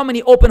 You know how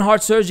many open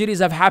heart surgeries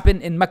have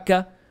happened in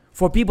Mecca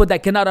for people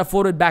that cannot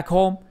afford it back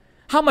home?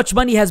 How much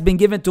money has been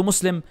given to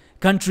Muslim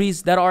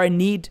countries that are in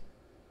need?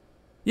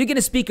 You're going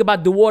to speak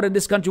about the war in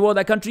this country, war in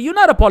that country. You're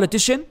not a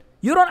politician.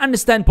 You don't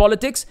understand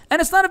politics,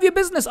 and it's none of your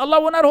business.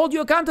 Allah will not hold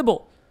you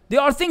accountable.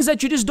 There are things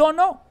that you just don't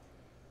know.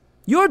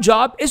 Your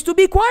job is to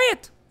be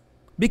quiet,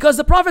 because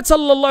the Prophet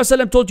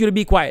ﷺ told you to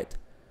be quiet.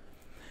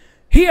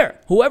 Here,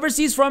 whoever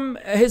sees from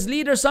his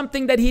leader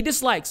something that he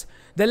dislikes,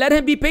 then let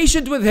him be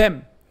patient with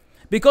him.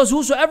 Because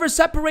whosoever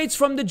separates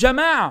from the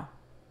jamā'ah,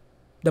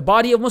 the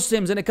body of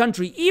Muslims in a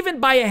country, even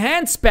by a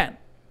handspan,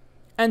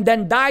 and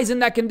then dies in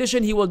that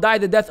condition, he will die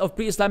the death of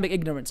pre-Islamic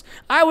ignorance.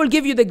 I will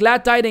give you the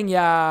glad tiding,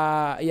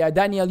 ya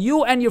Daniel,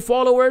 you and your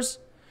followers.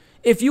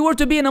 If you were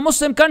to be in a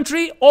Muslim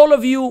country, all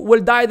of you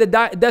will die the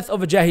death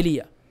of a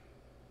jāhiliyyah.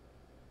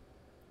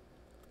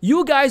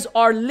 You guys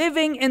are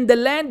living in the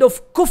land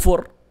of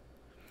kufr,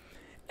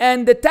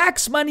 and the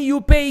tax money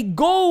you pay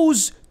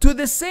goes to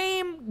the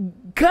same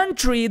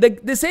country,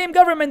 the same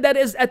government that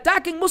is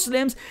attacking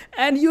Muslims,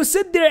 and you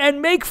sit there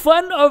and make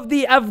fun of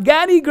the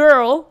Afghani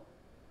girl.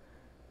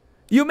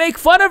 You make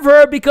fun of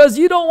her because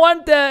you don't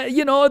want the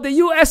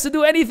US to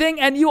do anything,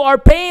 and you are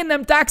paying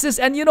them taxes,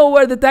 and you know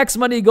where the tax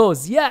money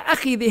goes. Yeah,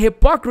 akhi, the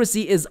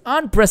hypocrisy is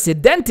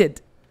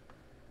unprecedented.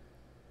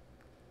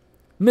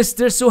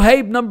 Mr.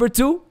 Suhaib number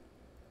 2.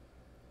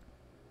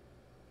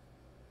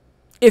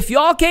 If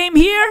y'all came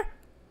here,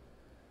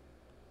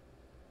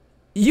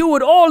 you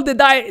would all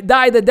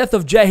die the death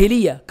of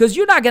jāhiliyyah, because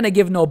you're not going to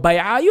give no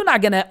bay'ah, you're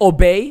not going to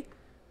obey.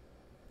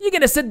 You're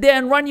going to sit there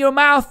and run your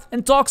mouth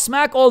and talk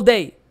smack all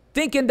day,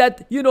 thinking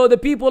that, the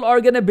people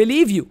are going to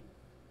believe you.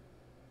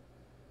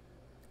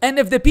 And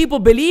if the people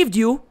believed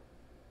you,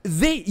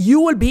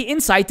 you will be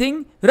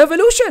inciting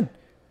revolution.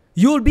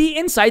 You will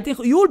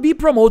be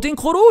promoting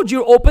khuruj.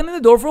 You're opening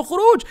the door for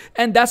khuruj.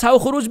 And that's how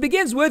khuruj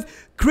begins,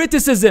 with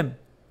criticism.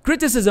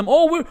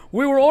 Oh,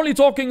 we were only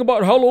talking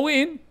about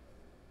Halloween.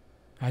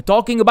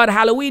 Talking about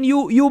Halloween,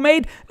 you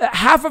made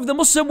half of the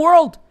Muslim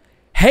world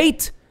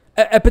hate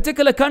a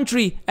particular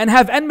country and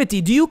have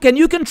enmity. Can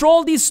you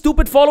control these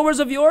stupid followers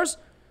of yours?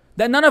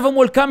 That none of them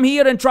will come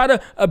here and try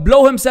to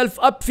blow himself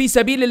up fi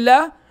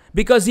sabilillah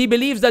because he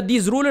believes that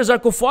these rulers are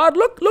kuffar.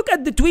 Look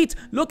at the tweets.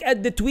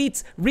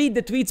 Read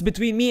the tweets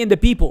between me and the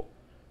people.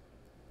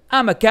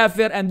 I'm a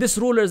kafir, and this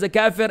ruler is a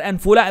kafir,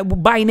 and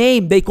by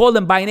name, they call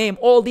them by name.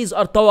 All these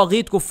are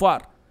tawaghit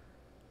kuffar,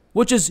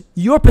 which is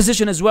your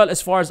position as well,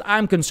 as far as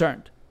I'm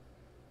concerned.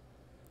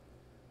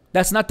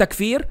 That's not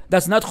takfir.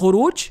 That's not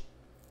khuruj.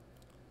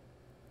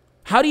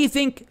 How do you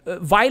think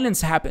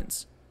violence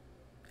happens?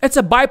 It's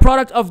a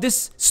byproduct of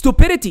this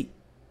stupidity.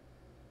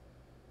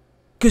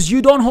 Because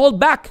you don't hold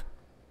back.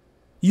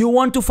 You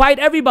want to fight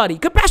everybody.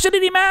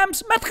 Compassionate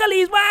imams,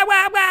 madkhalis, wah,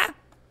 wah, wah.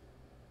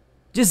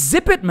 Just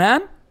zip it,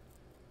 man.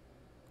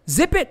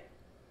 Zip it.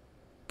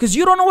 Because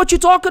you don't know what you're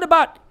talking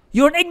about.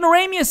 You're an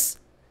ignoramus.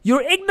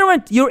 You're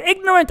ignorant. You're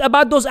ignorant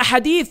about those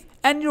ahadith,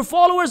 and your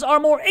followers are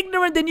more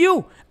ignorant than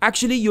you.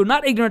 Actually, you're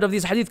not ignorant of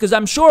these hadith, because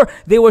I'm sure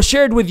they were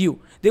shared with you.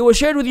 They were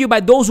shared with you by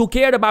those who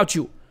cared about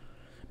you.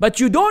 But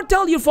you don't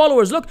tell your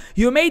followers, look,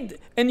 you made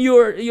in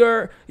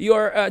your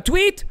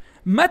tweet,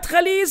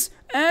 madkhalis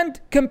and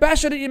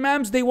compassionate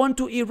imams, they want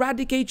to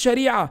eradicate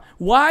sharia.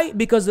 Why?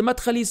 Because the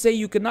madkhalis say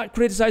you cannot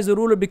criticize the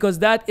ruler because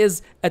that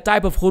is a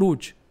type of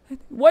khuruj.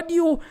 What do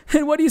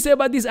you say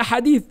about these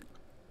ahadith?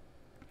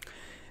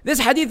 This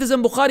hadith is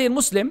in Bukhāri and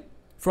Muslim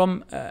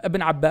from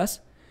Ibn Abbās.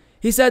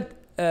 He said,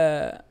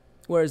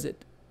 where is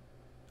it?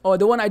 Oh,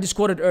 the one I just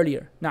quoted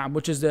earlier,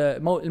 which is the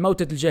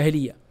Mawtat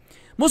al-Jāhiliyyah.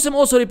 Muslim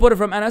also reported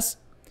from Anas.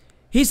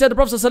 He said, the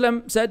Prophet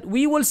ﷺ said,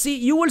 you will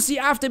see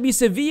after me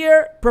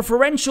severe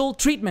preferential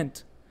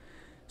treatment.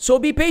 So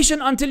be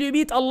patient until you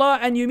meet Allah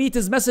and you meet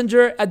His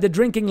Messenger at the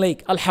drinking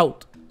lake,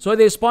 Al-Hawd. So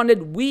they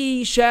responded,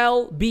 we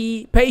shall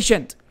be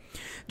patient.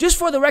 Just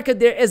for the record,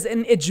 there is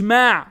an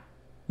ijma'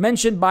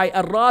 mentioned by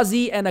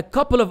Ar-Razi and a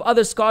couple of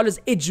other scholars,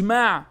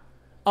 ijma'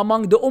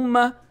 among the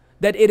ummah,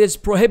 that it is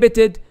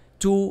prohibited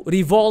to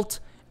revolt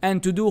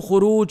and to do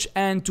khuruj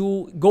and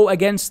to go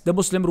against the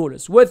Muslim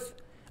rulers, with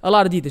a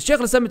lot of details. Shaykh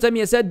al-Islam Ibn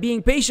Taymiyyah said,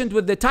 being patient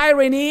with the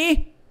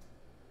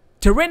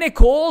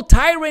tyrannical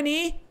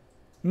tyranny,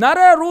 not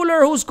a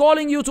ruler who's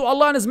calling you to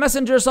Allah and His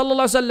Messenger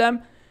sallallahu alaihi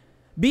wasallam.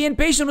 Being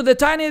patient with the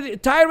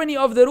tyranny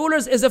of the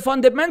rulers is a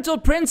fundamental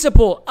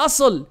principle,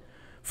 asl,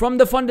 from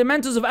the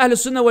fundamentals of Ahlul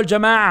Sunnah wal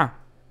Jamā'ah.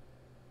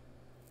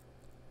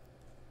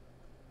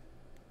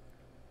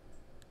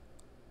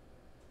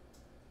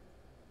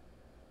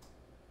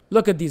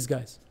 Look at these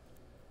guys.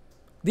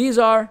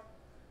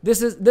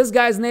 This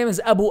guy's name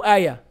is Abu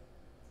Aya.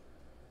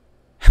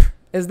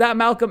 Is that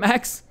Malcolm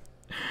X?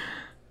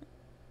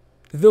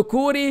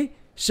 Dhukuri,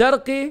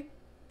 Sharqi,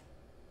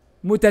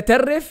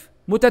 Mutatarrif.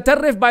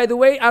 Mutatarrif, by the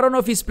way, I don't know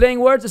if he's playing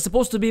words. It's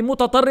supposed to be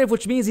Mutatarrif,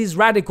 which means he's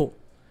radical.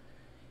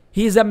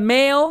 He's a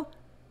male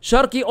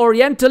Sharqi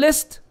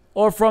Orientalist,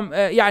 or from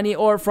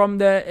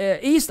the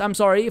East. I'm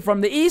sorry,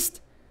 from the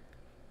East.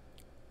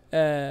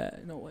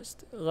 No,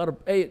 West,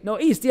 Gharb, no,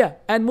 East, yeah.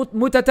 And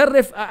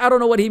Mutatarrif, I don't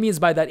know what he means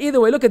by that. Either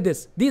way, look at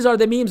this. These are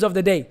the memes of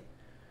the day.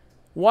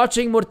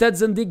 Watching Murtad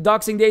Zindiq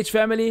doxing the H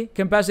family,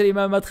 compassionate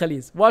Imam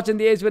Madkhalis. Watching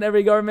the H when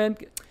every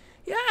government.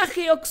 Ya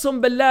akhi,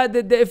 uqsum billah,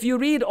 if you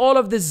read all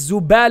of this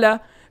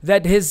zubala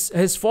that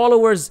his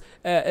followers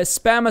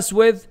spam us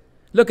with.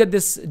 Look at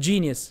this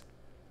genius.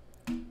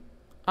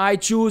 I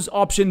choose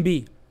option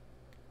B.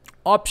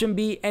 Option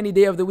B, any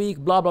day of the week,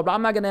 blah, blah, blah.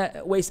 I'm not going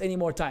to waste any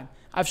more time.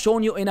 I've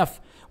shown you enough.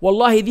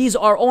 Wallahi, these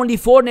are only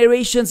 4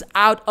 narrations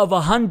out of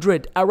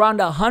 100, around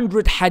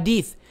 100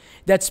 hadith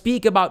that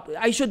speak about.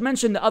 I should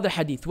mention the other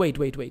hadith.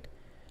 Wait.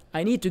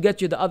 I need to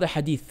get you the other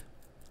hadith.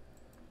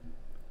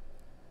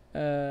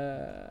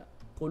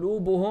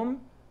 قلوبهم.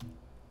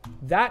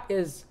 That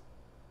is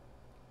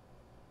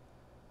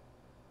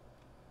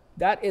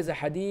a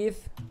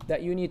hadith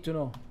that you need to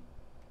know.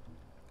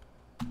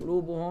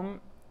 قلوبهم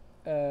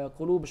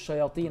قلوب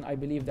الشياطين, I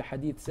believe the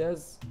hadith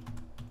says.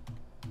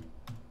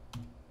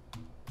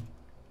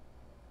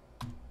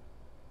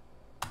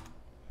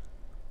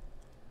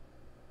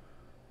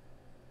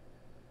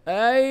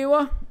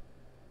 أيوة,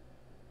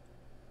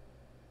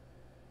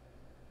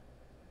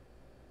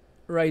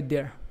 right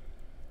there.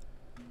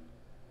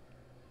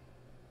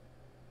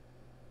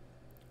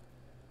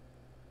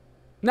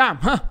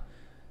 نعم,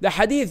 the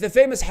hadith, the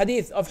famous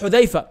hadith of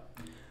Hudayfa.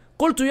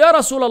 قلت يا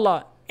رسول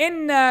الله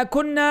إنا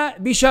كنا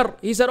بشر.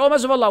 He said, oh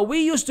Messenger of Allah, we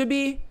used to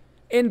be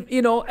in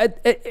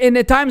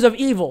the times of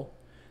evil.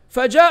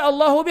 فجاء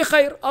الله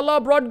بخير. Allah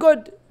brought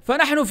good.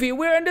 فنحن فيه,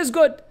 we're in this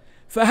good.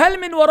 فهل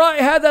من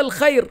وراء هذا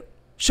الخير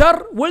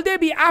شر? Will there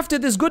be after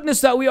this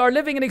goodness that we are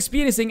living and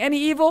experiencing any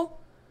evil?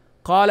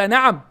 قال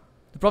نعم.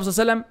 The Prophet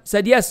ﷺ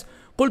said yes.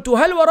 قلت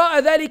هل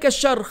وراء ذلك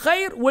الشر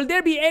خير? Will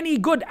there be any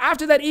good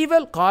after that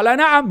evil? قال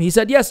نعم. He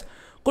said yes.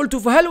 قلت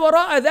فهل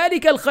وراء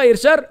ذلك الخير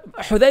شر?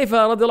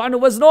 Hudayfa رضي الله عنه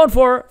was known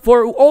for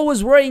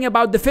always worrying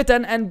about the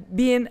fitan and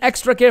being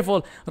extra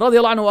careful رضي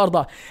الله عنه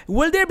وأرضاه.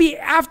 Will there be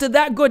after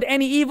that good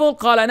any evil?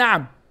 قال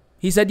نعم.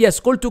 He said yes.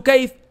 قلت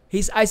كيف?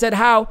 I said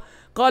how?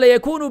 قال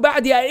يكون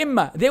بعدي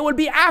أئمة. They will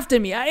be after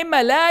me.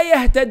 أئمة لا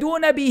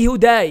يهتدون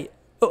بهداي.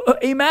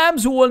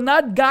 Imams who will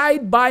not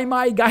guide by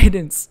my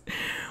guidance.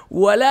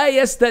 ولا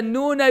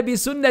يستنون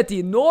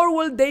بسنتي. Nor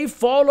will they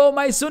follow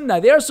my sunnah.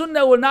 Their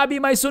sunnah will not be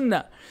my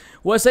sunnah.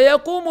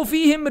 وسيقوم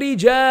فيهم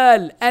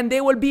رجال, and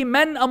there will be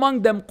men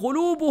among them.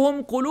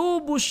 قلوبهم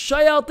قلوب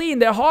الشياطين.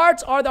 Their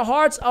hearts are the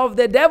hearts of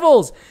the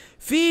devils.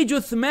 في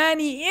جثمان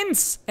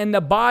إنس, and the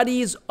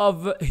bodies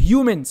of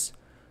humans.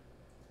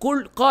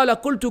 قال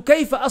قلت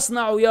كيف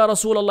أصنع يا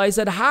رسول الله. He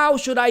said, how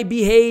should I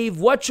behave?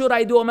 What should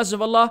I do, O Messenger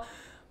of Allah?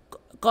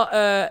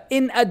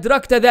 إن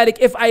أدركت ذلك,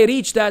 if I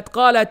reach that.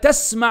 قال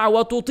تسمع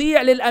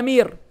وتطيع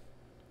للأمير.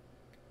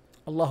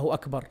 الله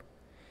أكبر.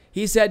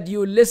 He said,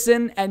 you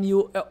listen and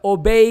you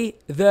obey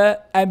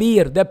the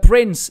Amir, the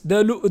prince,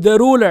 the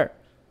ruler,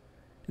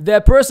 the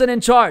person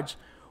in charge.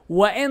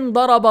 وإن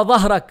ضرب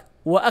ظهرك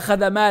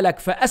وأخذ مالك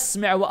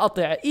فأسمع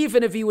وأطع.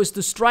 Even if he was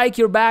to strike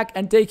your back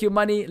and take your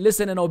money,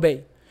 listen and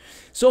obey.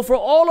 So for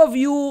all of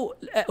you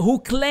who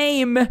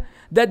claim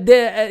that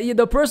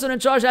the person in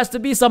charge has to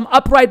be some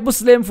upright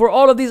Muslim for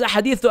all of these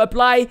hadith to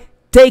apply,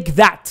 take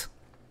that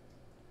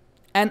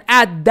and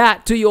add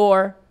that to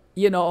your,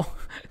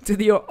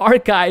 to your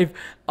archive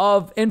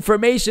of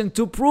information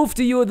to prove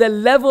to you the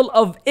level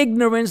of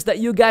ignorance that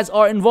you guys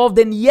are involved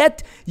in.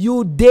 Yet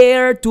you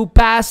dare to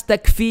pass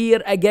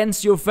takfir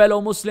against your fellow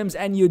Muslims,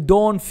 and you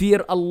don't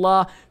fear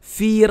Allah.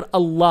 Fear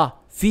Allah.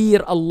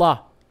 Fear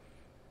Allah.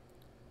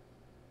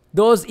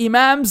 Those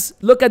imams,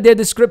 look at their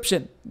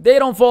description. They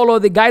don't follow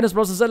the guidance of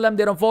Prophet ﷺ.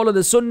 They don't follow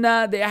the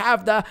sunnah. They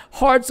have the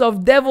hearts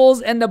of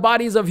devils and the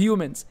bodies of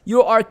humans.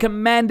 You are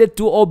commanded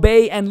to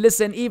obey and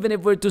listen, even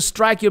if we're to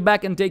strike your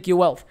back and take your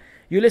wealth.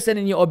 You listen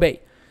and you obey.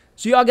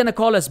 So you are going to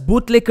call us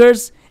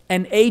bootlickers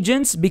and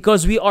agents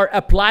because we are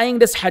applying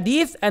this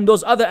hadith and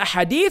those other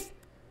hadith?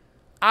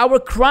 Our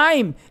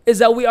crime is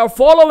that we are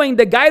following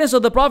the guidance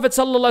of the Prophet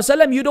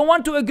ﷺ. You don't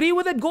want to agree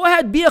with it? Go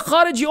ahead, be a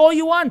Khariji all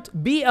you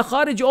want. Be a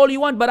Khariji all you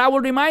want. But I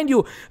will remind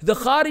you, the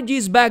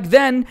Kharijis back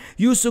then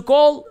used to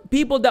call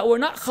people that were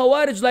not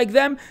Khawarij like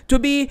them to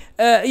be,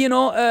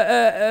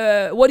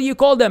 what do you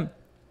call them?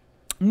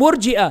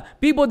 Murji'ah.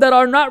 People that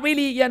are not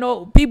really,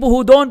 people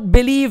who don't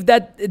believe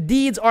that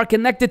deeds are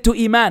connected to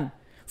Iman.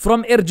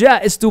 From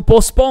irja is to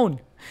postpone.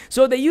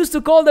 So they used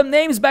to call them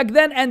names back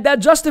then, and that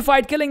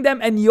justified killing them,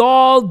 and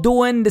y'all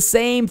doing the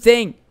same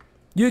thing.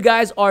 You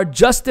guys are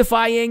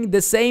justifying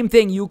the same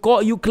thing. You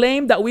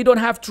claim that we don't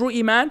have true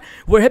Iman.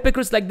 We're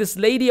hypocrites, like this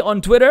lady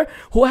on Twitter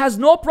who has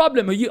no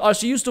problem.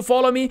 She used to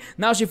follow me.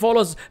 Now she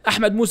follows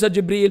Ahmed Musa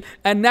Jibreel.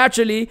 And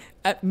naturally,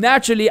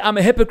 I'm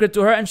a hypocrite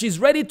to her. And she's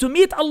ready to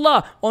meet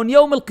Allah on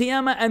Yawm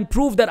al-Qiyamah and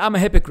prove that I'm a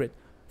hypocrite.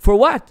 For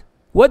what?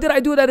 What did I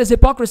do that is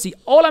hypocrisy?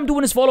 All I'm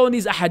doing is following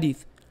these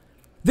ahadith.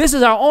 This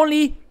is our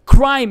only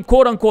crime,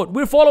 quote unquote.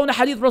 We're following the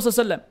hadith of Prophet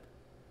ﷺ.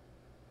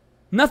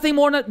 Nothing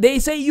more. They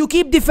say you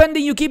keep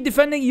defending,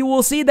 you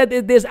will see that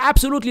there's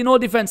absolutely no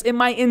defense. In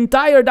my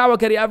entire dawah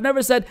career, I've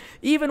never said,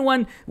 even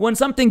when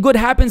something good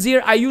happens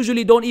here, I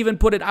usually don't even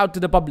put it out to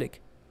the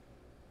public.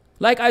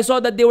 Like I saw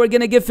that they were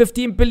going to give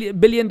 $15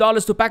 billion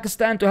to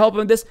Pakistan to help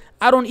in this.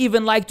 I don't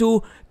even like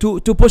to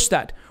push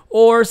that.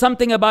 Or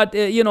something about,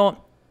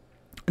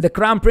 the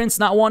crown prince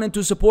not wanting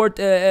to support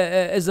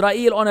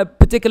Israel on a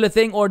particular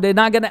thing, or they're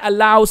not going to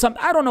allow some,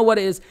 I don't know what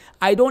it is.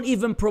 I don't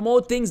even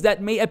promote things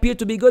that may appear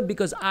to be good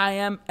because I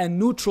am a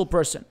neutral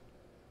person.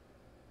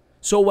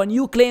 So when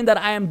you claim that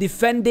I am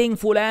defending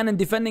Fulan and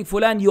defending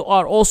Fulan, you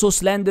are also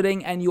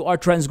slandering and you are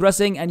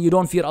transgressing and you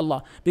don't fear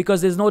Allah,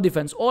 because there's no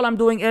defense. All I'm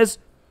doing is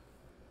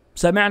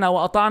سمعنا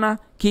وأطعنا,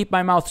 keep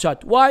my mouth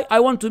shut. Why? I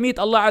want to meet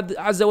Allah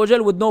Azza wa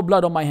Jal with no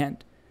blood on my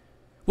hand,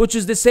 which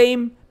is the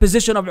same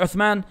position of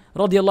Uthman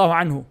radiallahu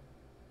anhu,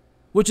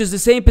 which is the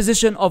same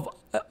position of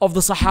the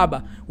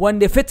Sahaba. When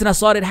the fitna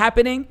started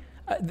happening,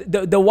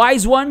 the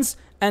wise ones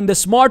and the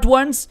smart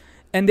ones,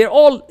 and they're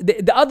all,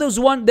 the others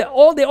one, they're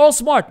all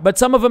smart, but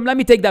some of them, let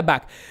me take that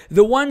back.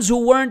 The ones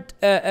who weren't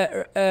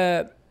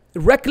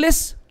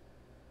reckless,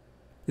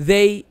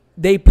 they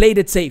played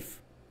it safe.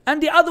 And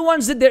the other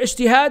ones did their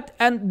ijtihad,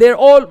 and they're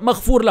all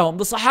maghfur lahum.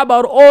 The Sahaba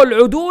are all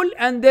udul,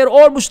 and they're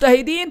all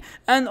mujtahideen,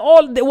 and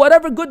all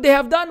whatever good they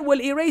have done will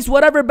erase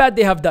whatever bad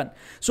they have done.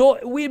 So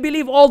we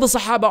believe all the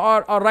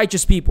Sahaba are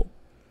righteous people.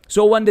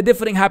 So when the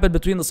differing happened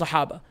between the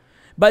Sahaba.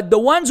 But the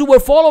ones who were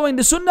following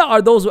the Sunnah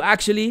are those who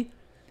actually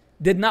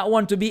did not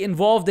want to be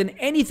involved in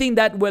anything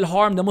that will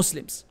harm the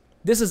Muslims.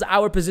 This is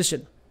our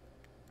position.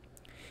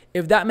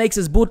 If that makes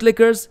us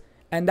bootlickers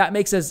and that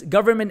makes us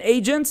government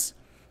agents,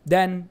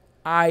 then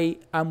I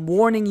am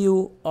warning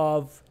you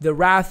of the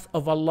wrath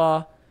of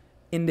Allah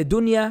in the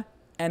dunya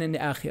and in the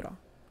akhirah.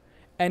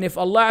 And if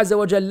Allah Azza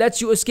wa Jal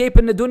lets you escape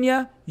in the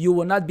dunya, you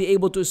will not be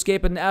able to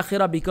escape in the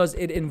akhirah, because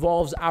it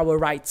involves our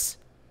rights.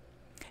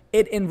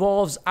 It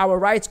involves our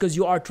rights because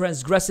you are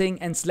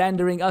transgressing and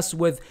slandering us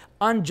with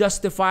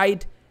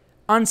unjustified,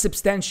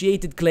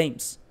 unsubstantiated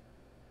claims.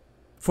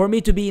 For me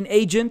to be an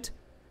agent,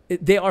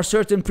 there are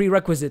certain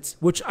prerequisites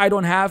which I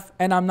don't have,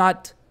 and I'm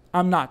not.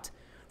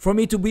 For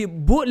me to be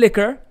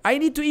bootlicker, I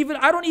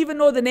don't even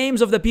know the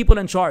names of the people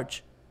in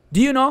charge.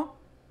 Do you know?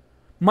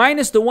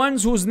 Minus the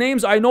ones whose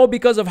names I know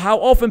because of how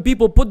often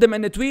people put them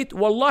in a tweet.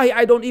 Wallahi,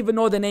 I don't even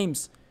know the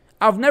names.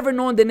 I've never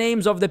known the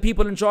names of the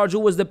people in charge, who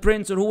was the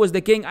prince or who was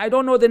the king. I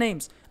don't know the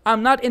names.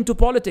 I'm not into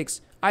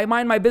politics. I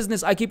mind my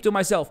business. I keep to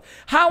myself.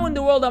 How in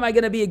the world am I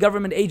going to be a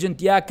government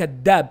agent? Ya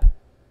kaddab.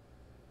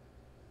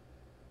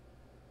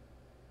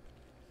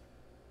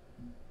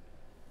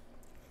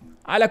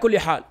 على كل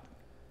حال.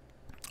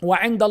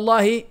 وعند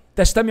الله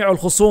تجتمع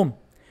الخصوم.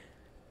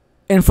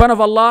 In front of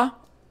Allah,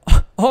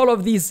 all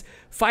of these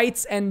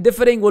fights and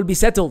differing will be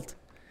settled.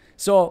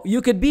 So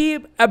you could be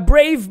a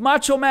brave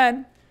macho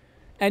man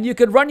and you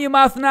could run your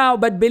mouth now,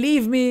 but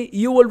believe me,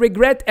 you will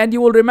regret and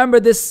you will remember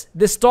this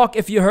talk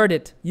if you heard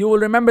it. You will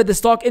remember this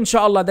talk,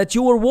 inshallah, that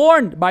you were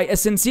warned by a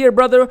sincere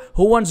brother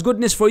who wants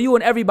goodness for you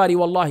and everybody,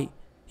 wallahi.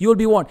 You will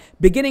be warned.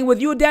 Beginning with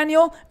you,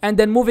 Daniel, and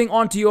then moving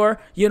on to your,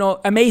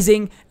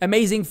 amazing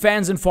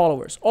fans and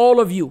followers. All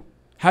of you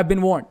have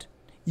been warned.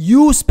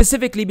 You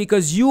specifically,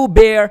 because you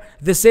bear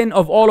the sin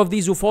of all of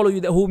these who follow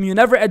you, whom you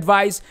never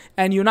advise,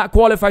 and you're not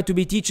qualified to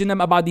be teaching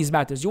them about these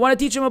matters. You want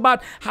to teach them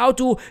about how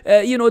to,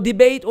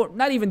 debate, or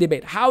not even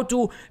debate, how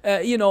to,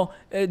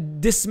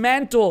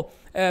 dismantle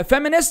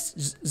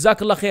feminists.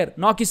 Jazakallah khair.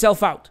 Knock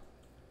yourself out.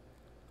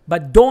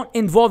 But don't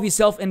involve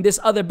yourself in this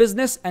other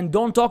business, and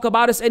don't talk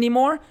about us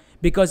anymore,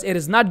 because it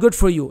is not good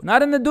for you.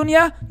 Not in the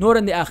dunya, nor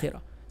in the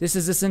akhirah. This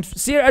is a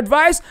sincere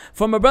advice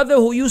from a brother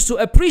who used to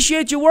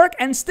appreciate your work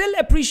and still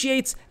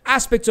appreciates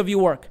aspects of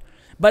your work.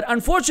 But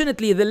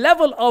unfortunately, the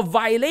level of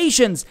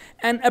violations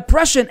and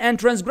oppression and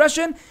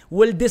transgression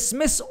will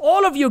dismiss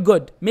all of your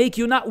good, make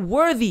you not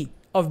worthy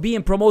of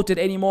being promoted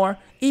anymore,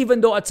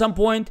 even though at some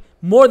point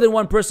more than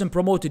one person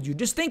promoted you.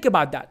 Just think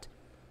about that.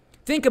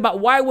 Think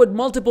about, why would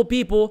multiple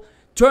people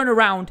turn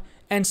around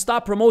and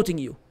stop promoting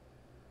you?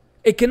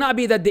 It cannot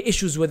be that the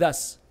issue's with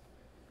us.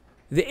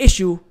 The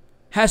issue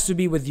has to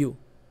be with you.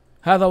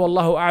 هذا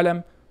والله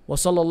أعلم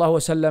وصلى الله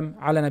وسلم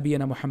على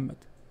نبينا محمد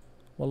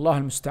والله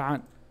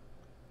المستعان.